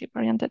frequency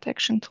variant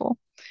detection tool.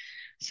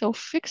 So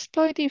fixed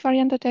ploidy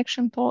variant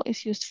detection tool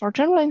is used for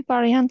germline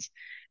variants,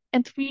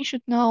 and we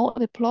should know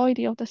the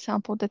ploidy of the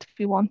sample that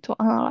we want to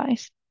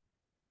analyze.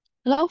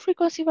 Low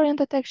frequency variant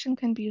detection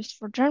can be used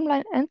for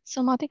germline and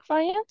somatic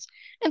variants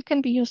and can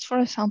be used for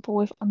a sample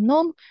with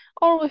unknown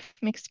or with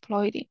mixed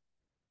ploidy.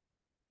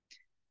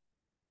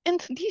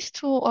 And these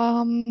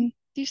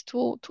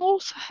two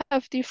tools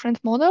have different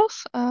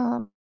models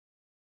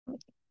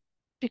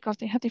because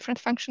they have different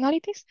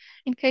functionalities.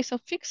 In case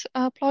of fixed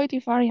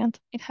ploidy variant,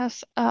 it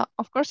has,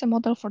 of course, a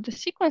model for the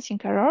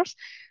sequencing errors.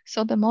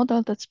 So the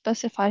model that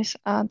specifies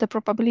the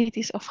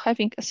probabilities of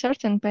having a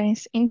certain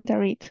base in the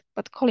read,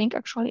 but calling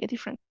actually a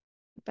different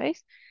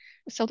base.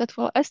 So that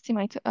will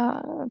estimate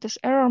this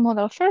error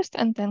model first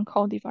and then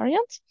call the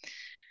variants.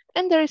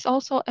 And there is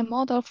also a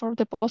model for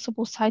the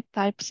possible site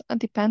types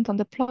depend on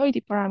the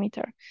ploidy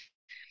parameter.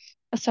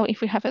 So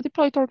if we have a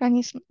diploid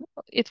organism,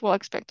 it will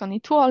expect only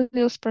 2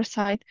 alleles per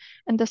site,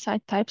 and the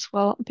site types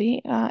will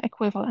be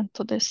equivalent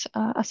to this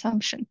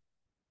assumption.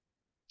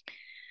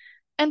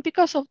 And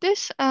because of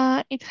this,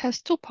 it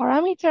has 2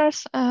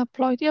 parameters,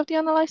 ploidy of the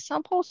analyzed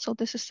sample. So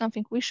this is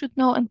something we should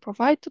know and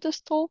provide to this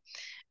tool,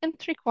 and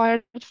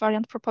required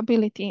variant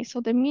probability.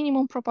 So the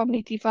minimum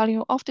probability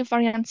value of the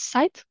variant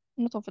site,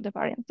 not of the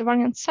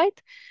variant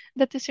site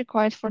that is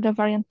required for the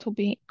variant to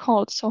be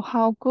called. So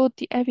how good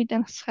the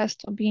evidence has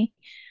to be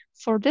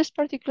for this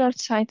particular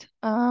site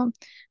to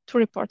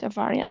report a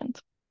variant.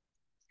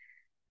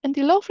 And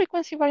the low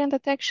frequency variant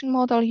detection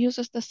model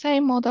uses the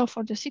same model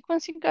for the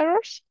sequencing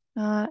errors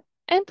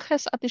and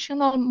has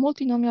additional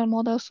multinomial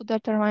models to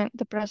determine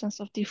the presence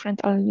of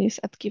different alleles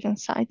at given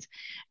sites.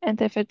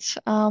 And if it's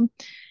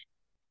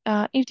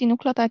if the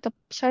nucleotide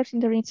observed in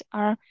the reads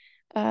are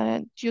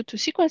due to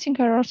sequencing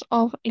errors,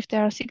 or if they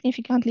are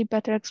significantly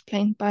better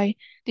explained by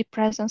the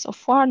presence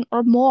of one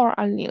or more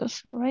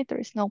alleles, right? There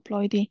is no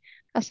ploidy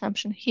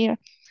assumption here.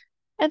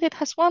 And it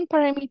has one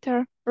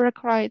parameter,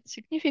 required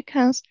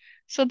significance.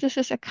 So this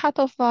is a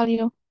cutoff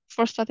value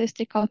for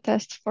statistical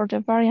tests for the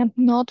variant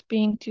not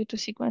being due to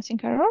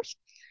sequencing errors.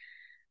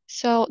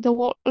 So the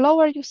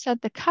lower you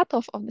set the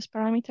cutoff of this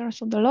parameter,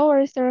 so the lower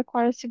is the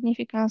required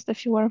significance, the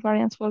fewer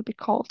variants will be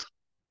called,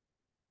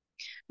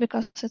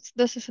 because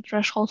this is a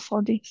threshold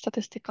for the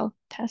statistical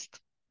test.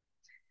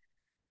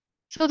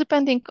 So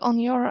depending on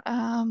your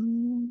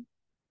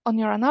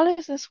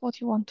analysis,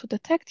 what you want to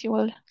detect, you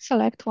will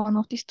select one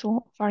of these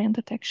 2 variant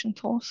detection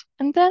tools.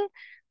 And then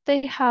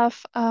they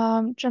have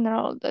a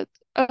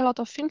lot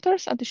of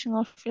filters,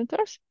 additional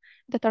filters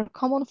that are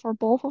common for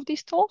both of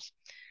these tools.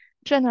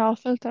 general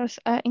filters,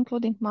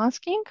 including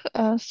masking,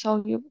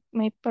 so you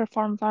may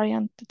perform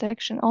variant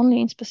detection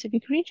only in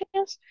specific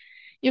regions.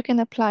 You can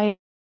apply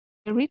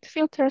read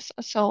filters,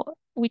 so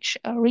which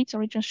reads or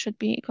regions should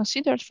be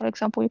considered. For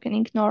example, you can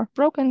ignore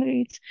broken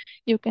reads,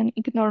 you can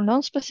ignore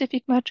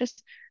non-specific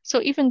matches.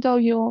 So even though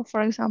you,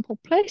 for example,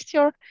 placed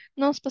your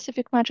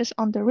non-specific matches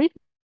on the read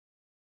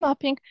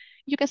mapping,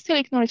 you can still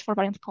ignore it for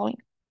variant calling.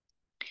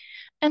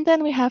 And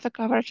then we have a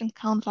coverage and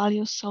count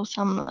values, so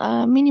some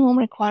minimum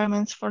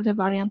requirements for the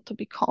variant to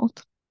be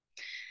called.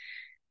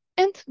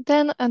 And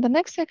then the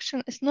next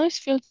section is noise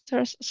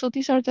filters. So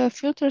these are the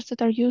filters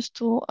that are used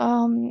to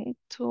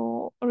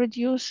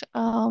reduce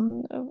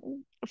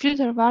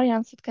filter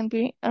variance that can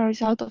be a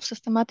result of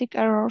systematic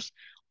errors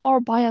or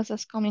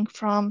biases coming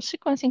from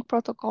sequencing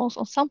protocols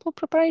or sample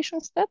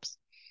preparation steps.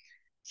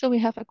 So we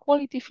have a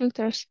quality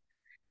filters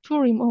to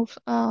remove,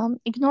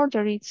 ignore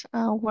the reads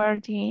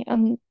where they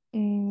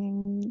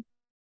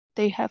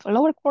have a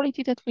lower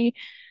quality that we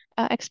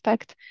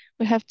expect.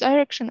 We have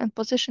direction and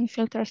position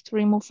filters to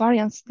remove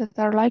variants that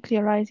are likely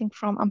arising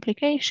from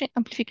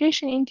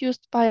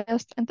amplification-induced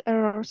bias and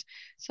errors.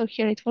 So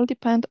here it will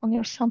depend on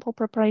your sample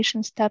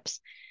preparation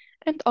steps,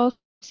 and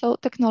also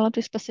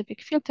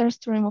technology-specific filters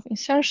to remove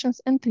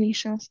insertions and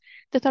deletions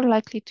that are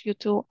likely due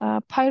to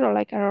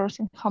pyro-like errors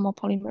in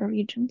homopolymer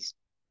regions.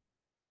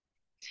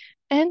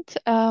 And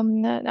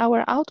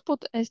our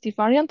output is the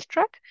variant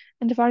track,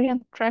 and the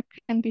variant track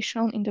can be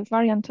shown in the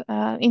variant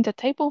in the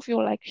table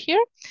view like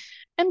here.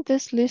 And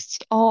this lists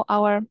all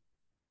our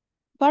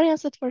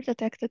variants that were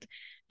detected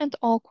and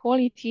all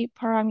quality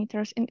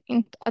parameters and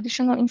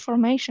additional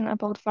information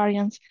about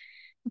variants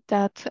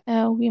that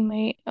we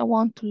may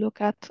want to look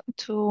at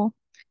to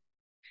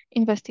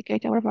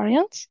investigate our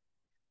variants.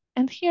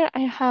 And here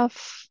I have,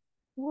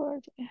 where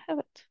do I have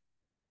it?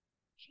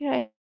 Here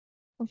I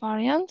have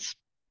variants.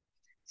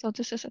 So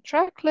this is a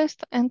track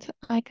list, and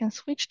I can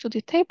switch to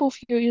the table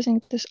view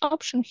using this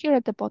option here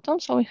at the bottom.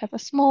 So we have a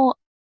small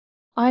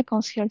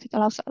icons here that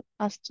allows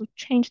us to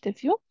change the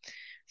view.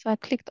 So I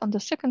clicked on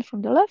the second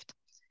from the left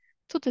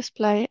to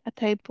display a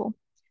table.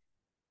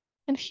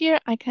 And here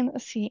I can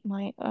see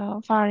my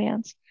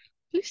variants.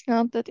 Please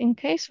note that in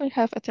case we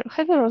have a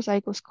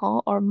heterozygous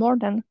call or more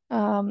than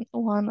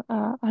one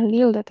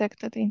allele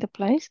detected in the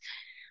place,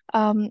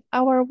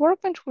 our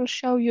workbench will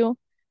show you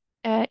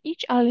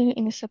each allele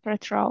in a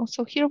separate row.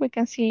 So here we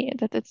can see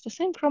that it's the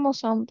same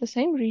chromosome, the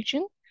same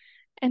region,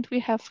 and we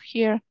have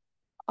here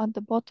at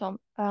the bottom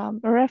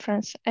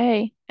reference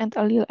A and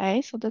allele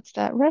A. So that's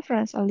the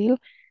reference allele.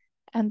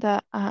 And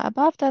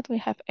above that, we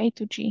have A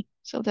to G.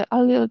 So the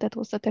allele that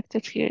was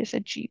detected here is a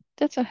G.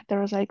 That's a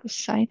heterozygous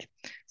site.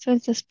 So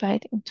it's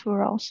displayed in two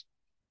rows.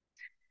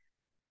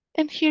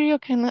 And here you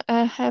can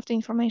have the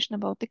information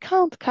about the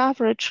count,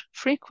 coverage,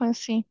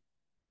 frequency,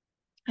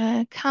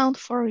 count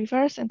for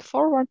reverse and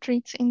forward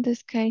reads in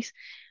this case,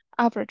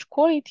 average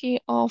quality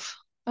of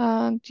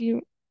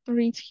the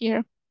reads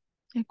here,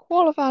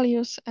 qual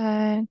values,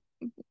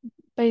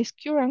 base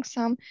Q-rank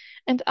sum,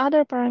 and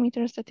other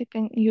parameters that you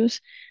can use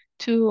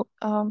to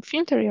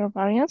filter your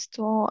variants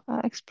to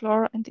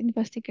explore and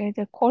investigate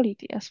the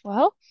quality as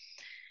well.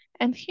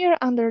 And here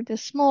under the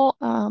small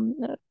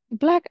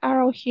black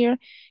arrow here,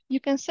 you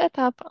can set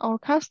up or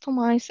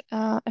customize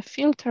a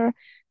filter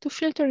to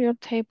filter your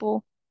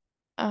table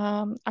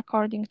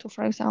according to,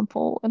 for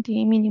example,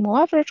 the minimum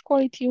average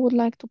quality you would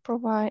like to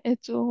provide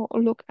to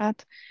look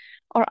at,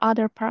 or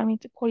other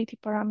quality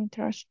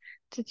parameters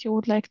that you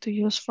would like to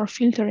use for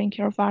filtering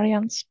your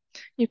variants.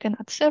 You can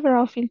add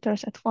several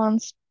filters at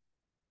once,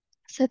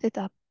 set it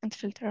up, and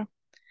filter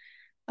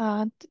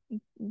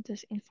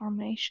this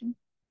information.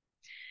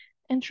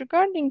 And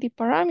regarding the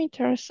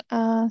parameters,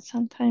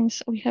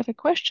 sometimes we have a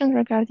question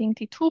regarding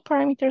the two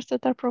parameters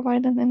that are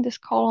provided in this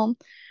column,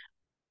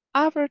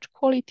 average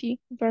quality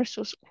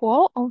versus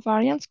qual or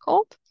variance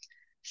called.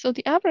 So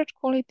the average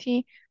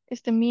quality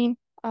is the mean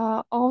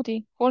of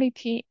the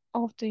quality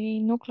of the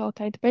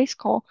nucleotide base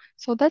call.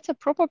 So that's a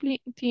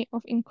probability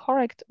of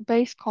incorrect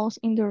base calls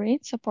in the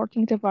read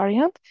supporting the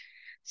variant.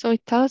 So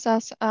it tells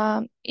us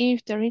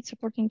if the reads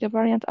supporting the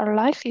variant are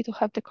likely to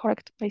have the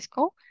correct base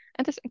call.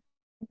 And this,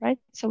 right?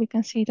 So we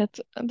can see that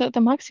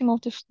the maximum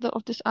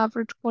of this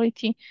average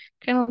quality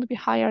cannot be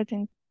higher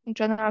than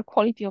general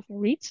quality of the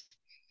reads.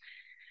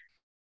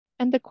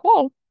 And the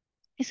qual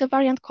is a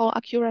variant call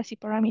accuracy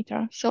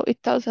parameter. So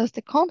it tells us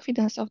the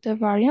confidence of the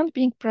variant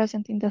being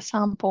present in the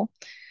sample.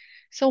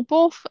 So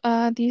both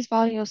these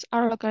values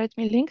are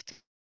logarithmically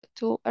linked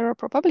to error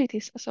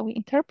probabilities. So we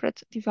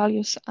interpret the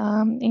values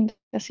in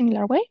a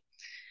similar way.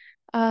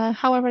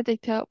 However,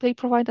 they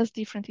provide us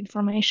different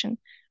information,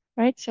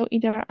 right? So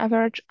either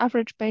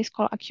average base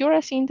call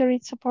accuracy in the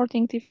read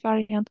supporting the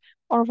variant,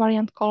 or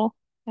variant call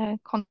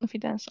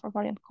confidence, or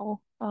variant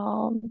call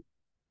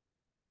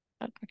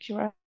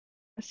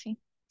accuracy.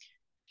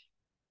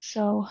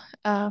 So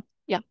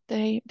yeah,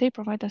 they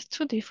provide us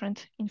two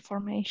different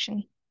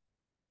information.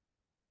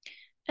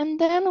 And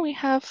then we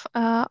have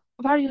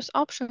various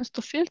options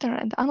to filter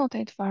and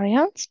annotate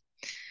variants.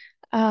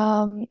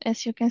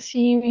 As you can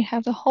see, we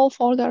have the whole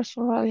folders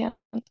for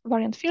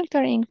variant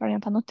filtering,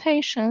 variant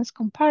annotations,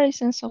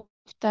 comparisons of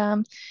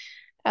them,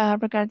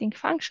 regarding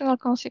functional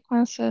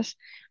consequences,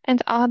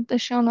 and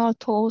additional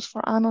tools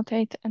for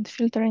annotate and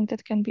filtering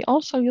that can be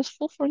also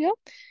useful for you.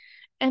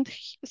 And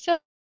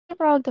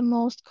several of the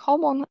most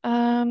common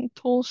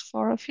tools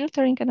for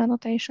filtering and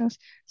annotations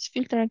is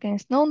filter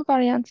against known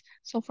variants.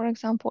 So for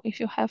example, if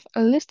you have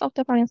a list of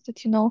the variants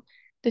that you know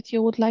that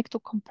you would like to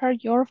compare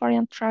your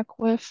variant track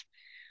with,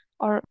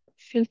 or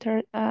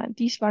filter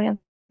these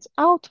variants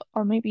out,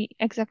 or maybe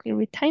exactly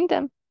retain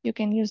them, you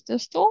can use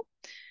this tool.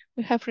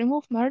 We have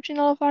remove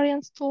marginal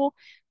variants tool.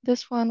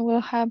 This one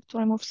will help to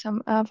remove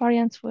some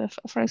variants with,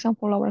 for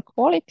example, lower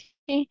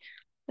quality.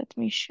 Let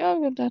me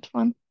show you that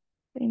one.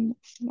 Remove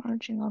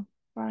marginal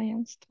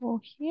variants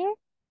tool here.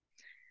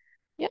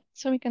 Yeah,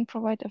 so we can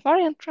provide a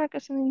variant track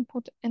as an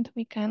input, and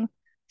we can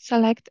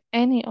select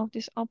any of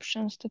these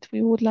options that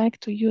we would like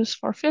to use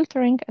for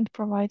filtering and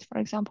provide, for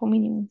example,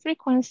 minimum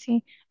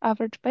frequency,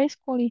 average base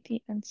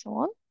quality, and so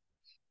on.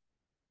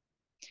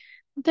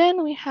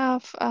 Then we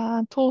have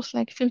tools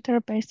like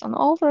filter based on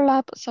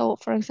overlap. So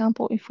for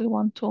example, if we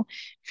want to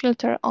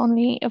filter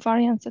only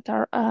variants that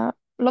are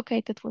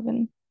located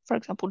within, for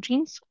example,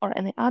 genes or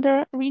any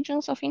other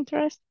regions of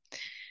interest.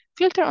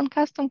 Filter on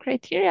custom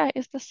criteria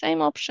is the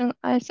same option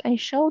as I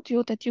showed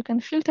you that you can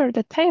filter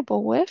the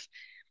table with,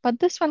 but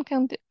this one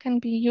can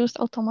be used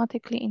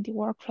automatically in the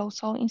workflow.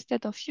 So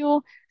instead of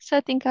you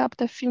setting up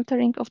the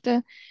filtering of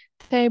the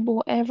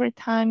table every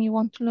time you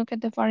want to look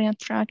at the variant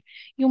track,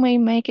 you may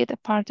make it a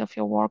part of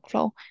your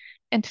workflow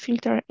and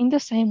filter in the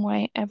same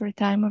way every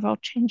time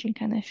without changing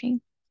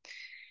anything.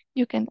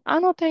 You can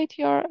annotate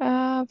your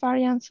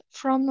variants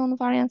from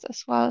non-variants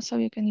as well. So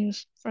you can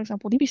use, for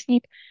example,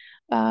 dbSNP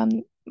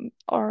um,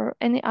 or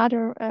any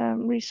other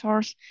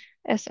resource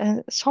as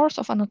a source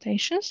of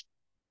annotations.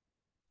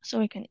 So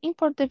we can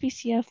import the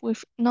VCF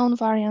with known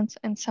variants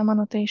and some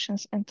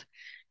annotations and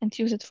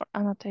use it for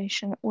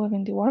annotation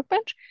within the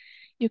workbench.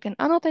 You can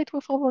annotate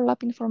with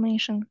overlap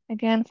information,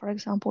 again, for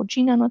example,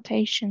 gene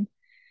annotation.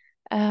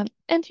 And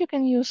you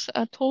can use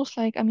tools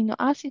like amino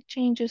acid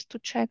changes to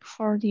check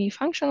for the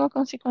functional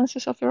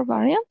consequences of your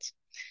variants,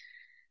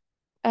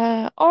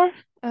 or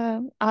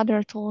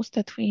other tools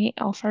that we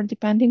offer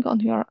depending on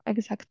your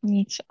exact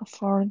needs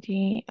for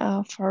the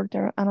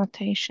further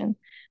annotation,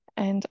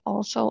 and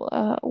also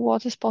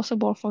what is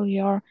possible for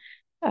your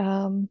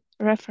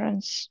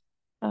reference,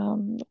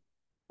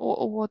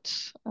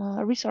 what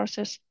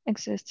resources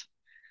exist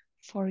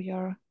for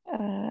your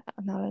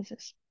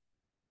analysis.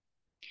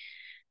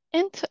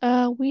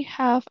 And we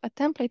have a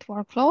template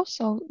workflow.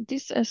 So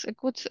this is a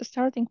good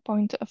starting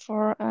point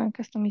for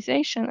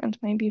customization and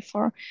maybe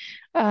for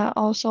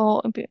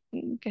also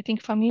getting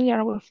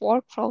familiar with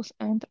workflows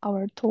and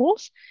our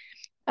tools.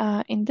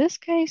 In this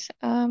case,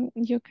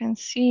 you can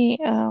see,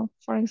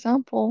 for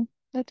example,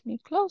 let me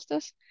close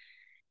this.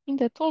 In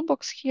the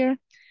toolbox here,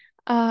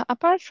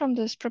 apart from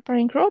this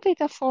preparing raw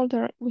data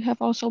folder, we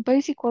have also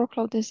basic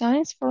workflow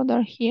designs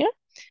folder here.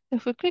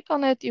 If we click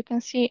on it, you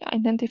can see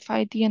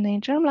identify DNA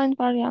germline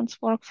variants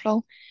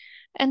workflow.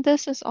 And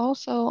this is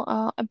also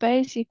a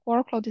basic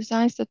workflow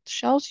designs that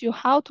shows you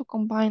how to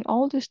combine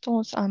all these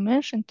tools I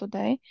mentioned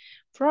today,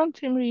 from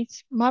trim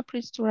reads, map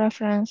reads to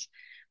reference,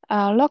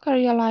 local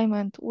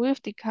realignment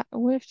with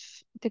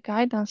the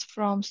guidance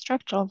from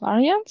structural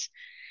variants.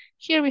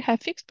 Here we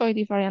have fixed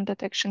body variant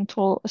detection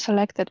tool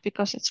selected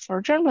because it's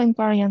for germline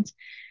variants,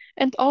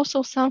 and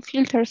also some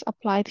filters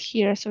applied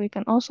here. So you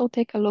can also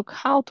take a look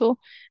how to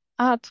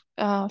add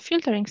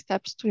filtering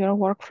steps to your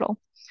workflow.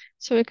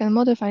 So you can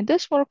modify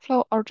this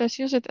workflow or just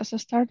use it as a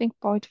starting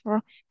point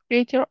for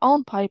create your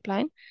own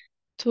pipeline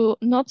to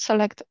not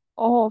select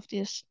all of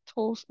these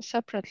tools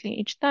separately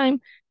each time,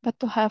 but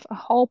to have a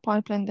whole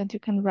pipeline that you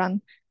can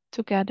run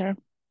together.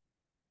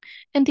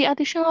 And the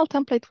additional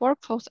template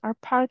workflows are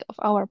part of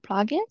our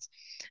plugins.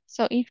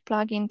 So each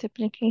plugin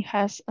typically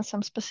has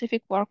some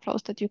specific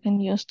workflows that you can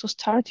use to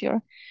start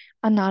your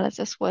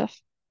analysis with.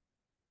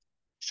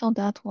 So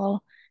that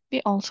will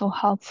be also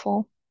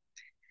helpful.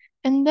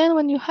 And then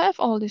when you have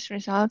all these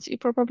results, you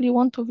probably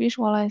want to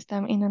visualize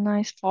them in a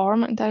nice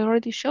form. And I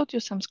already showed you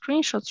some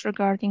screenshots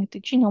regarding the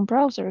genome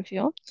browser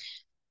view.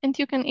 And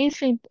you can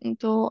easily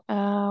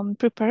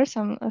prepare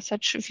some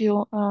such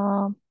view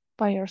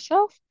by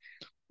yourself.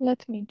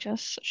 Let me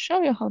just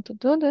show you how to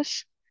do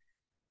this.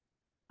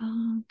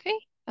 Okay,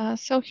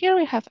 so here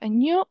we have a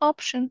new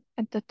option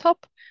at the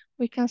top.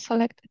 We can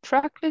select a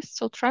track list.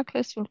 So track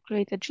list will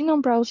create a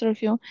genome browser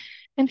view.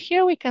 And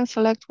here we can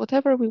select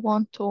whatever we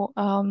want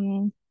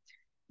to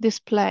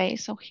display.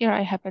 So here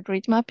I have a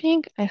grid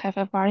mapping, I have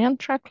a variant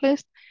track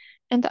list,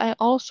 and I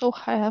also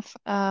have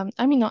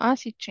amino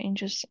acid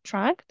changes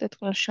track that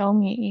will show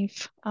me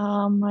if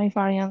my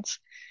variants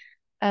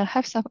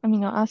have some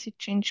amino acid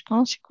change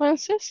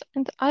consequences.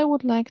 And I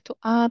would like to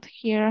add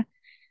here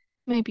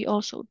maybe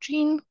also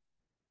gene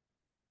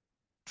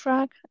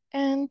track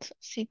and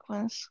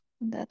sequence.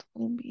 That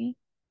will be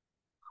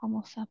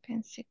Homo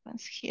sapiens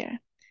sequence here.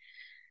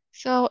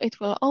 So it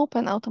will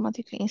open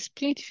automatically in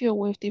split view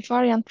with the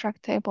variant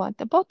track table at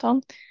the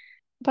bottom.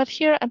 But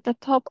here at the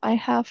top, I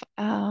have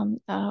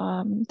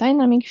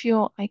dynamic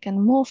view. I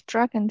can move,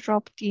 drag and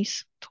drop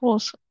these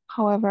tools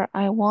however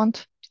I want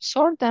to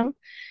sort them.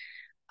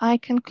 I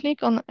can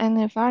click on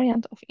any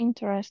variant of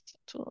interest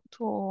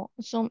to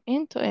zoom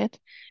into it.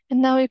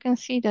 And now you can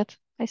see that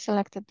I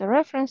selected the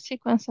reference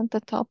sequence at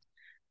the top.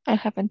 I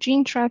have a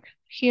gene track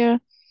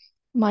here,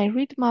 my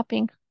read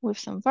mapping with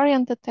some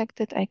variant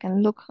detected. I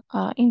can look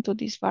into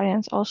these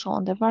variants also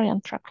on the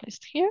variant track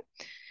list here.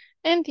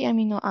 And the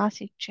amino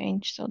acid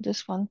change. So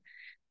this one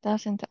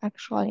doesn't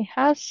actually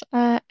has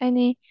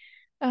any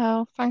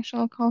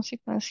functional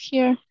consequence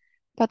here,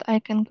 but I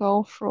can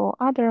go through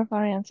other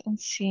variants and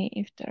see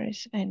if there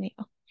is any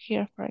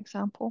here, for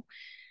example,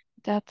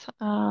 that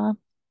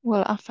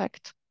will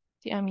affect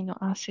the amino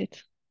acid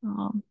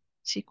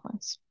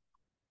sequence.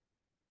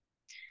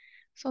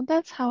 So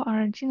that's how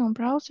our genome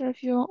browser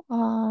view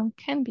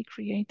can be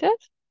created.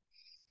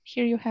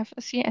 Here you have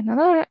see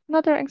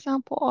another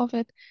example of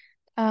it,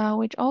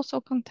 which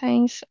also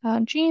contains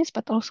genes,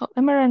 but also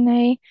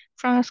mRNA,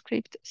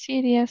 transcript,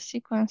 CDS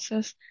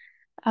sequences,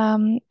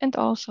 and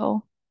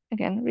also,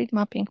 again, read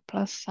mapping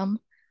plus some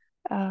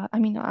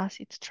amino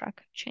acid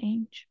track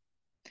change.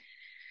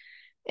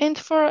 And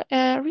for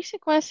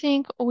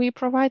resequencing, we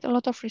provide a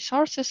lot of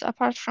resources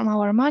apart from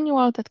our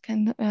manual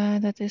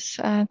that is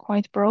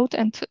quite broad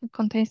and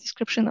contains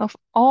description of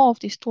all of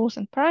these tools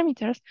and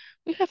parameters.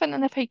 We have an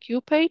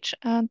FAQ page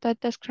that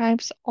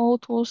describes all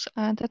tools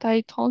that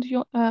I told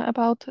you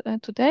about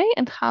today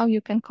and how you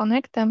can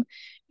connect them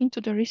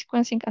into the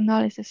resequencing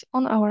analysis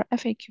on our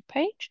FAQ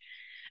page.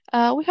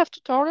 We have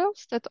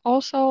tutorials that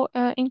also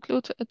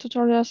include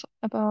tutorials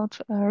about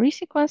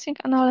resequencing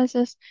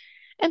analysis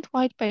and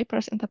white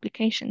papers and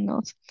application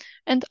notes.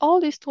 And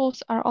all these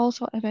tools are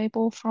also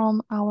available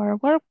from our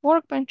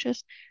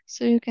workbenches.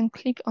 So you can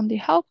click on the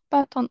help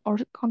button or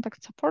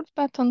contact support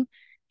button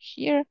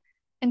here,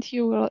 and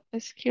you will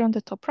is here on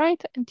the top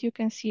right, and you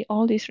can see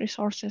all these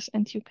resources,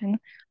 and you can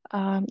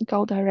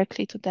go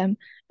directly to them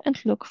and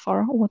look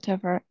for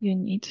whatever you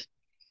need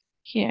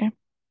here.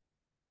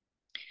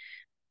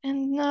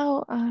 And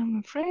now I'm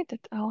afraid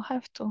that I'll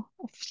have to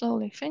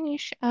slowly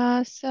finish.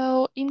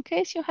 So in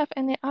case you have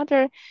any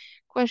other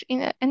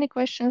any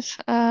questions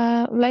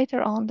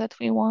later on that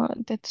we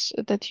want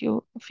that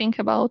you think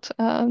about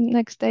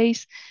next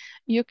days,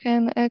 you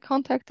can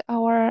contact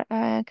our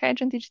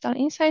QIAGEN Digital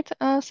Insight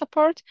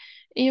support.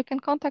 You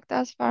can contact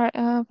us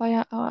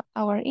via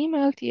our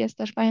email,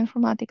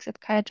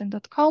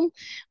 ts-bioinformatics@qiagen.com,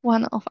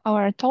 one of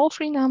our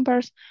toll-free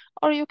numbers,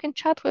 or you can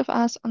chat with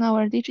us on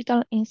our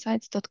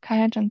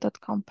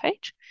digitalinsights.qiagen.com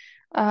page.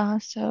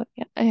 So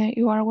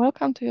you are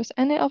welcome to use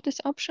any of these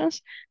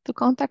options to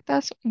contact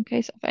us in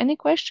case of any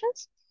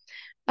questions.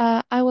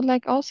 I would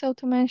like also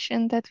to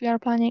mention that we are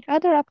planning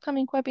other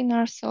upcoming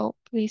webinars, so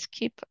please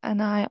keep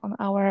an eye on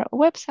our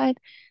website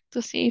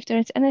to see if there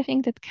is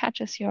anything that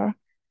catches your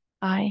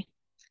eye.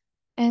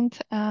 And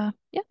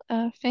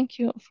thank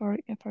you for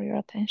your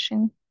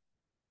attention.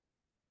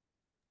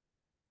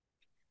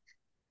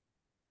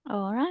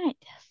 All right.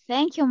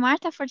 Thank you,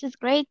 Marta, for this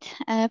great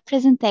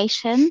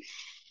presentation.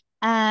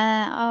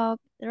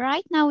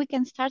 Right now, we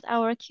can start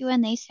our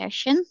Q&A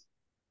session.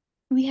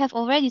 We have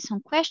already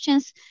some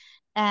questions.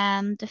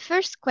 The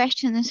first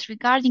question is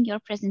regarding your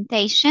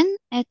presentation.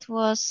 It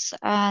was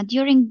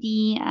during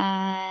the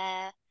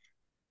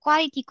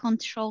quality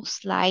control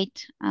slide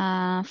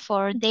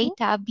for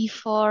data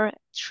before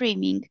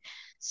trimming.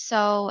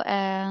 So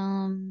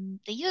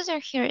the user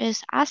here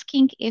is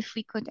asking if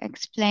we could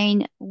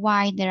explain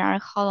why there are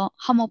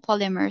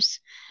homopolymers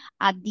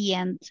at the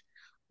end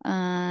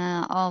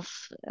of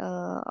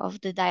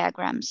the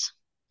diagrams.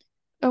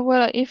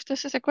 Well, if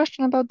this is a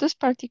question about this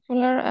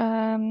particular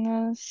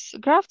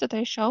graph that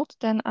I showed,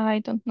 then I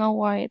don't know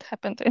why it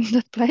happened in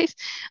that place.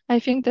 I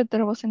think that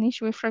there was an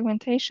issue with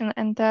fragmentation,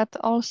 and that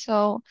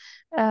also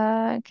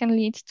can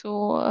lead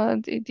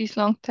to these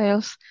long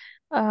tails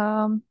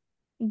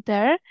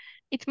there.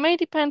 It may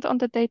depend on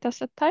the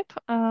dataset type.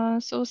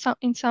 So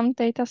in some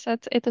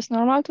datasets, it is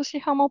normal to see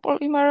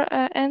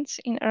homopolymer ends.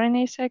 In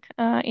RNA-seq,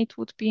 it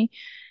would be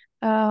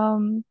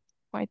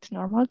quite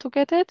normal to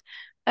get it.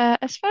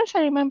 As far as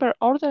I remember,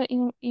 older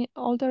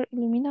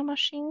Illumina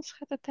machines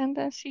had a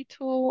tendency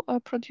to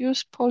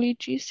produce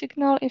poly-G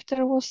signal if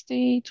there was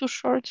the too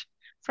short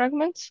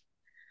fragments.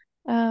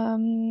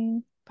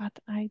 But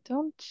I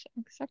don't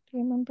exactly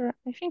remember.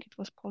 I think it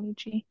was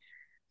poly-G.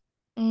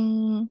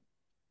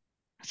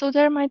 So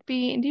there might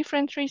be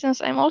different reasons.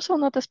 I'm also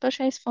not a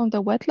specialist from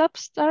the wet lab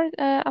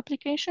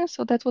application,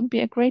 so that would be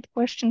a great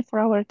question for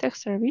our tech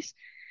service.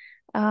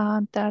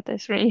 That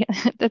is really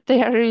that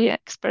they are really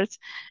experts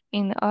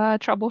in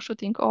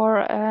troubleshooting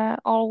or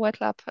all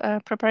wet lab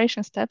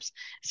preparation steps.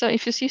 So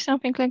if you see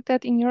something like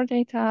that in your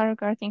data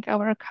regarding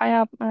our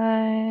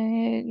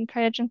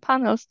QIAGEN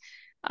panels,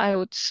 I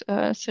would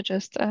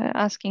suggest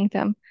asking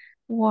them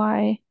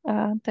why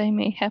they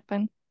may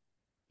happen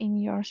in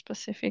your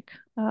specific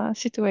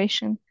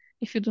situation.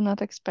 if you do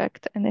not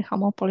expect any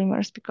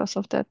homopolymers because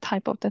of the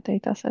type of the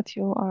data set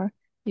you are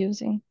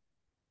using.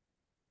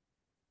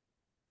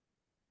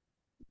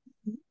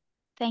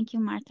 Thank you,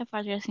 Marta, for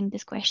addressing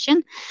this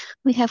question.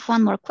 We have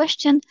one more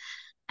question.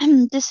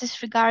 This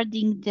is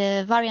regarding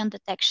the variant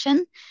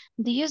detection.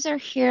 The user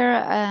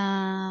here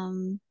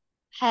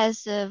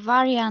has a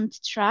variant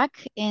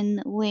track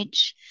in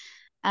which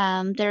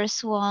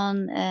there's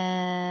one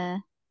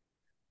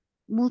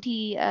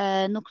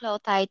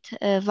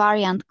multi-nucleotide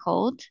variant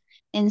code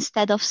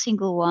instead of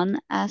single one.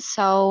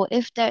 So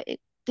if the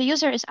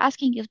user is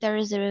asking if there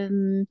is a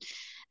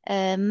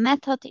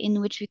method in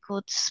which we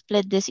could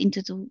split this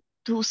into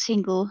two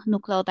single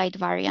nucleotide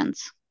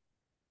variants.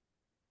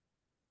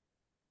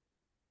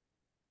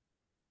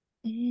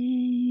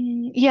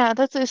 Yeah,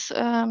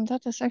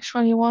 that is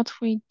actually what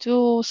we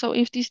do. So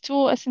if these two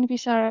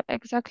SNVs are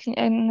exactly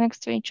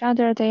next to each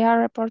other, they are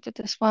reported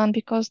as one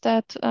because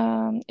that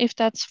if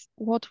that's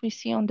what we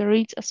see on the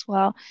reads as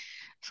well.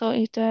 So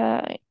if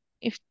the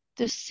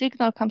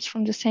signal comes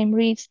from the same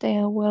reads,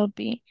 they will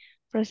be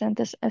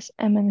presented as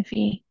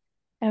MNV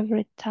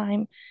every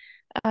time.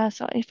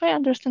 So if I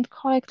understand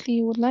correctly,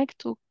 you would like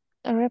to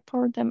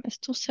report them as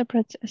two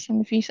separate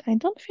SNVs. I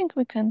don't think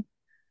we can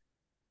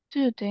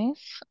do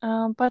this,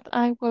 but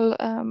I will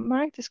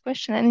mark this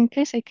question, and in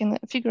case I can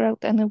figure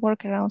out any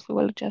workaround, we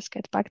will just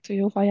get back to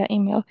you via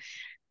email,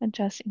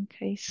 just in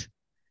case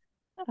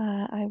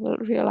I will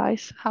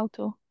realize how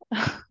to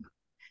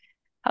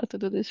how to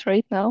do this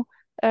right now.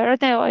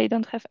 Right now, I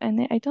don't have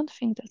any. I don't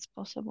think that's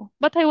possible,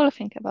 but I will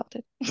think about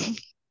it.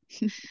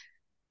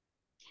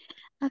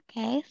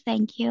 Okay,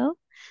 thank you.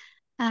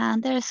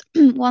 There's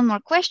one more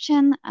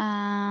question.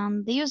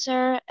 The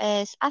user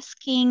is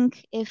asking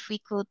if we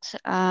could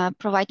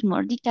provide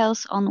more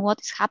details on what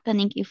is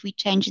happening if we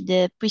change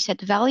the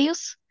preset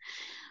values.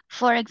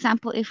 For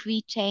example, if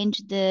we change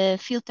the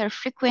filter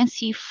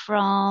frequency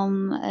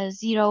from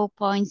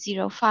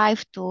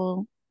 0.05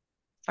 to,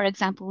 for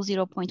example,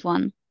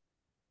 0.1.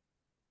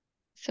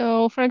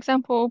 So, for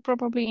example,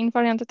 probably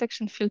invariant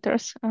detection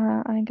filters,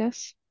 I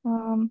guess.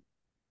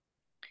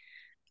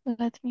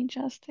 Let me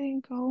just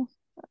go.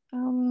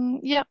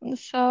 Yeah,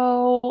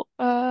 so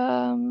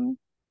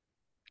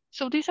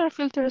these are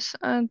filters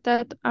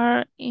that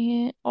are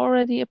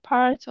already a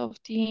part of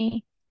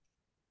the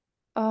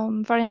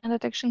variant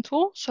detection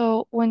tool.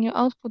 So when you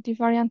output the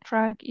variant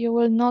track, you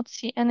will not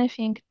see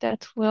anything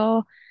that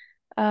will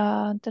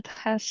that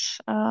has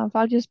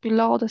values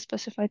below the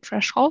specified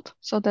threshold.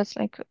 So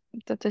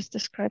that is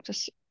described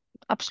as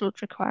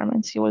absolute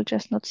requirements. You will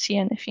just not see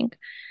anything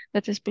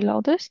that is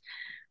below this.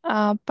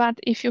 But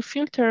if you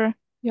filter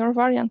your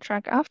variant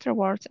track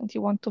afterwards and you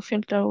want to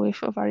filter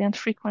with a variant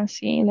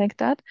frequency like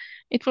that,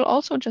 it will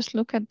also just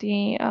look at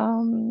the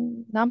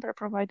number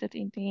provided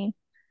in the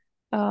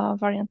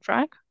variant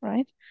track,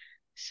 right?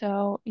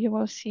 So you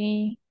will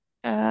see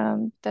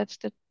that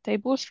the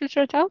table is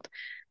filtered out,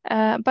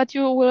 but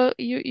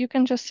you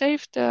can just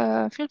save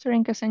the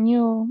filtering as a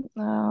new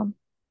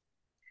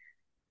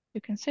you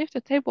can save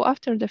the table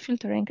after the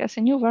filtering as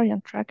a new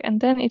variant track,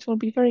 and then it will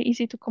be very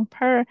easy to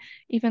compare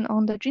even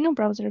on the genome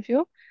browser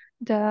view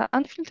the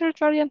unfiltered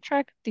variant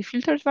track, the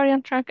filtered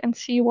variant track, and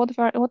see what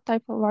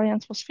type of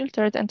variants was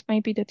filtered, and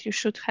maybe that you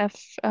should have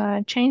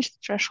changed the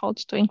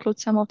thresholds to include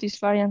some of these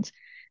variants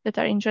that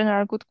are in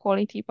general good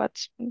quality,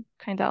 but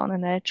kind of on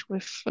an edge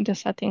with the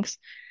settings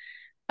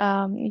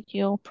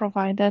you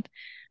provided.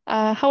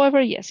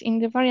 However, yes, in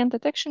the variant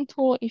detection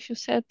tool, if you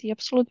set the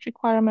absolute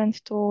requirement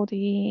to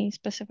the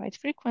specified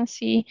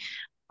frequency,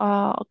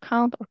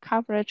 count, or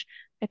coverage,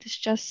 it is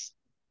just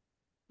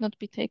not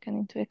be taken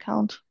into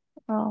account.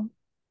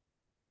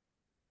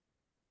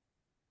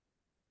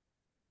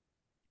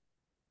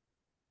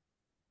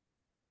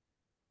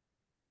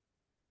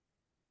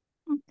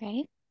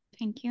 Okay,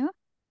 thank you.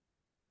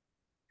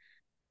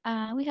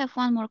 We have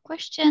one more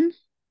question.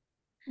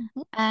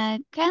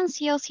 Mhm. Can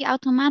CLC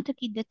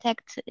automatically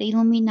detect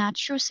Illumina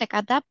TrueSec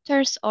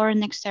adapters or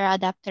Nextera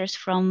adapters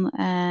from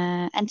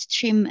and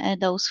trim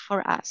those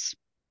for us?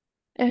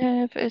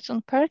 If it's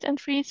on paired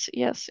entries,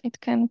 yes,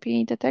 it can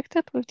be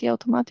detected with the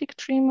automatic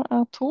trim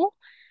tool.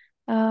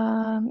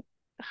 Um,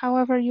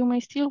 However, you may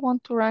still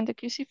want to run the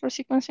QC for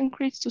sequencing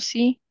reads to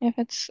see if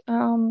it's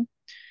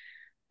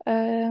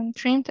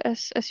trimmed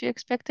as you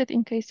expected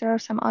in case there are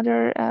some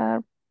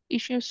other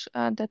issues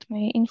that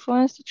may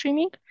influence the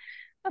trimming.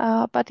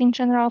 But in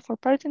general, for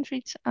pattern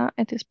reads,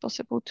 it is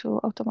possible to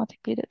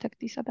automatically detect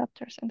these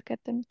adapters and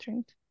get them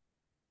trimmed.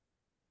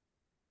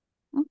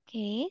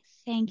 Okay,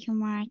 thank you,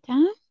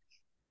 Marta.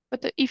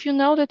 But if you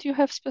know that you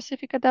have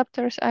specific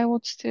adapters, I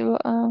would still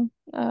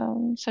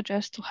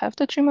suggest to have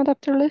the trim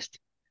adapter list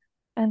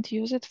and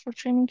use it for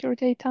trimming your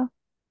data.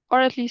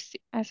 Or at least,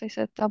 as I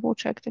said, double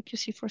check the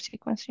QC for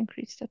sequencing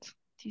reads that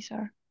these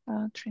are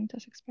trimmed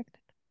as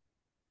expected.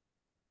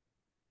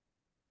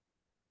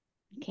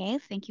 Okay,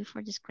 thank you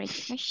for this great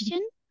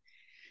question.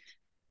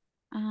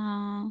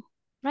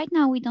 Right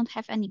now we don't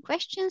have any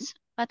questions,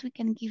 but we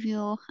can give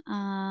you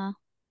a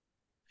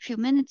few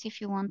minutes if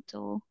you want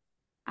to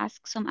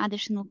ask some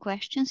additional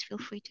questions. Feel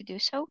free to do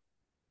so.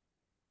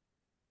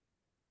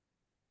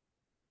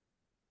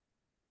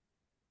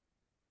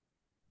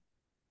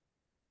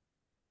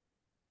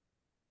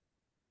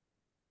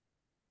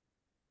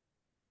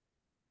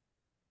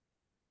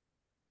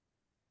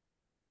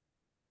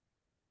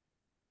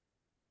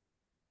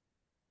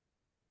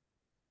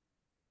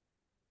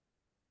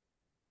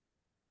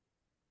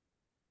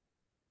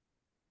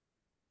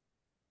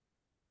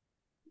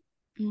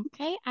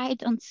 Okay, I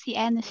don't see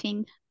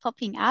anything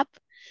popping up.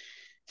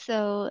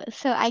 So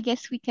I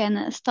guess we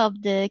can stop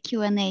the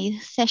Q&A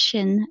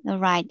session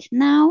right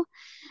now.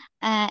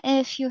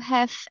 If you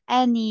have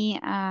any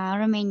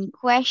remaining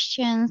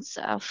questions,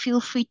 feel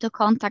free to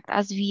contact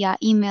us via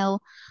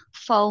email,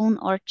 phone,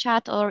 or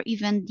chat, or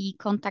even the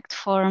contact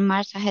form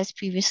Marta has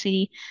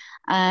previously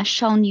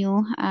shown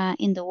you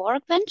in the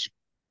workbench.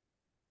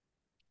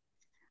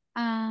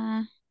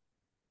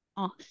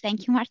 Oh,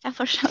 thank you, Marta,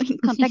 for showing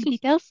contact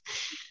details.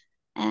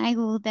 I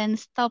will then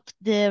stop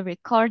the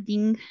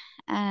recording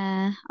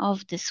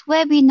of this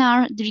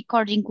webinar. The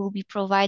recording will be provided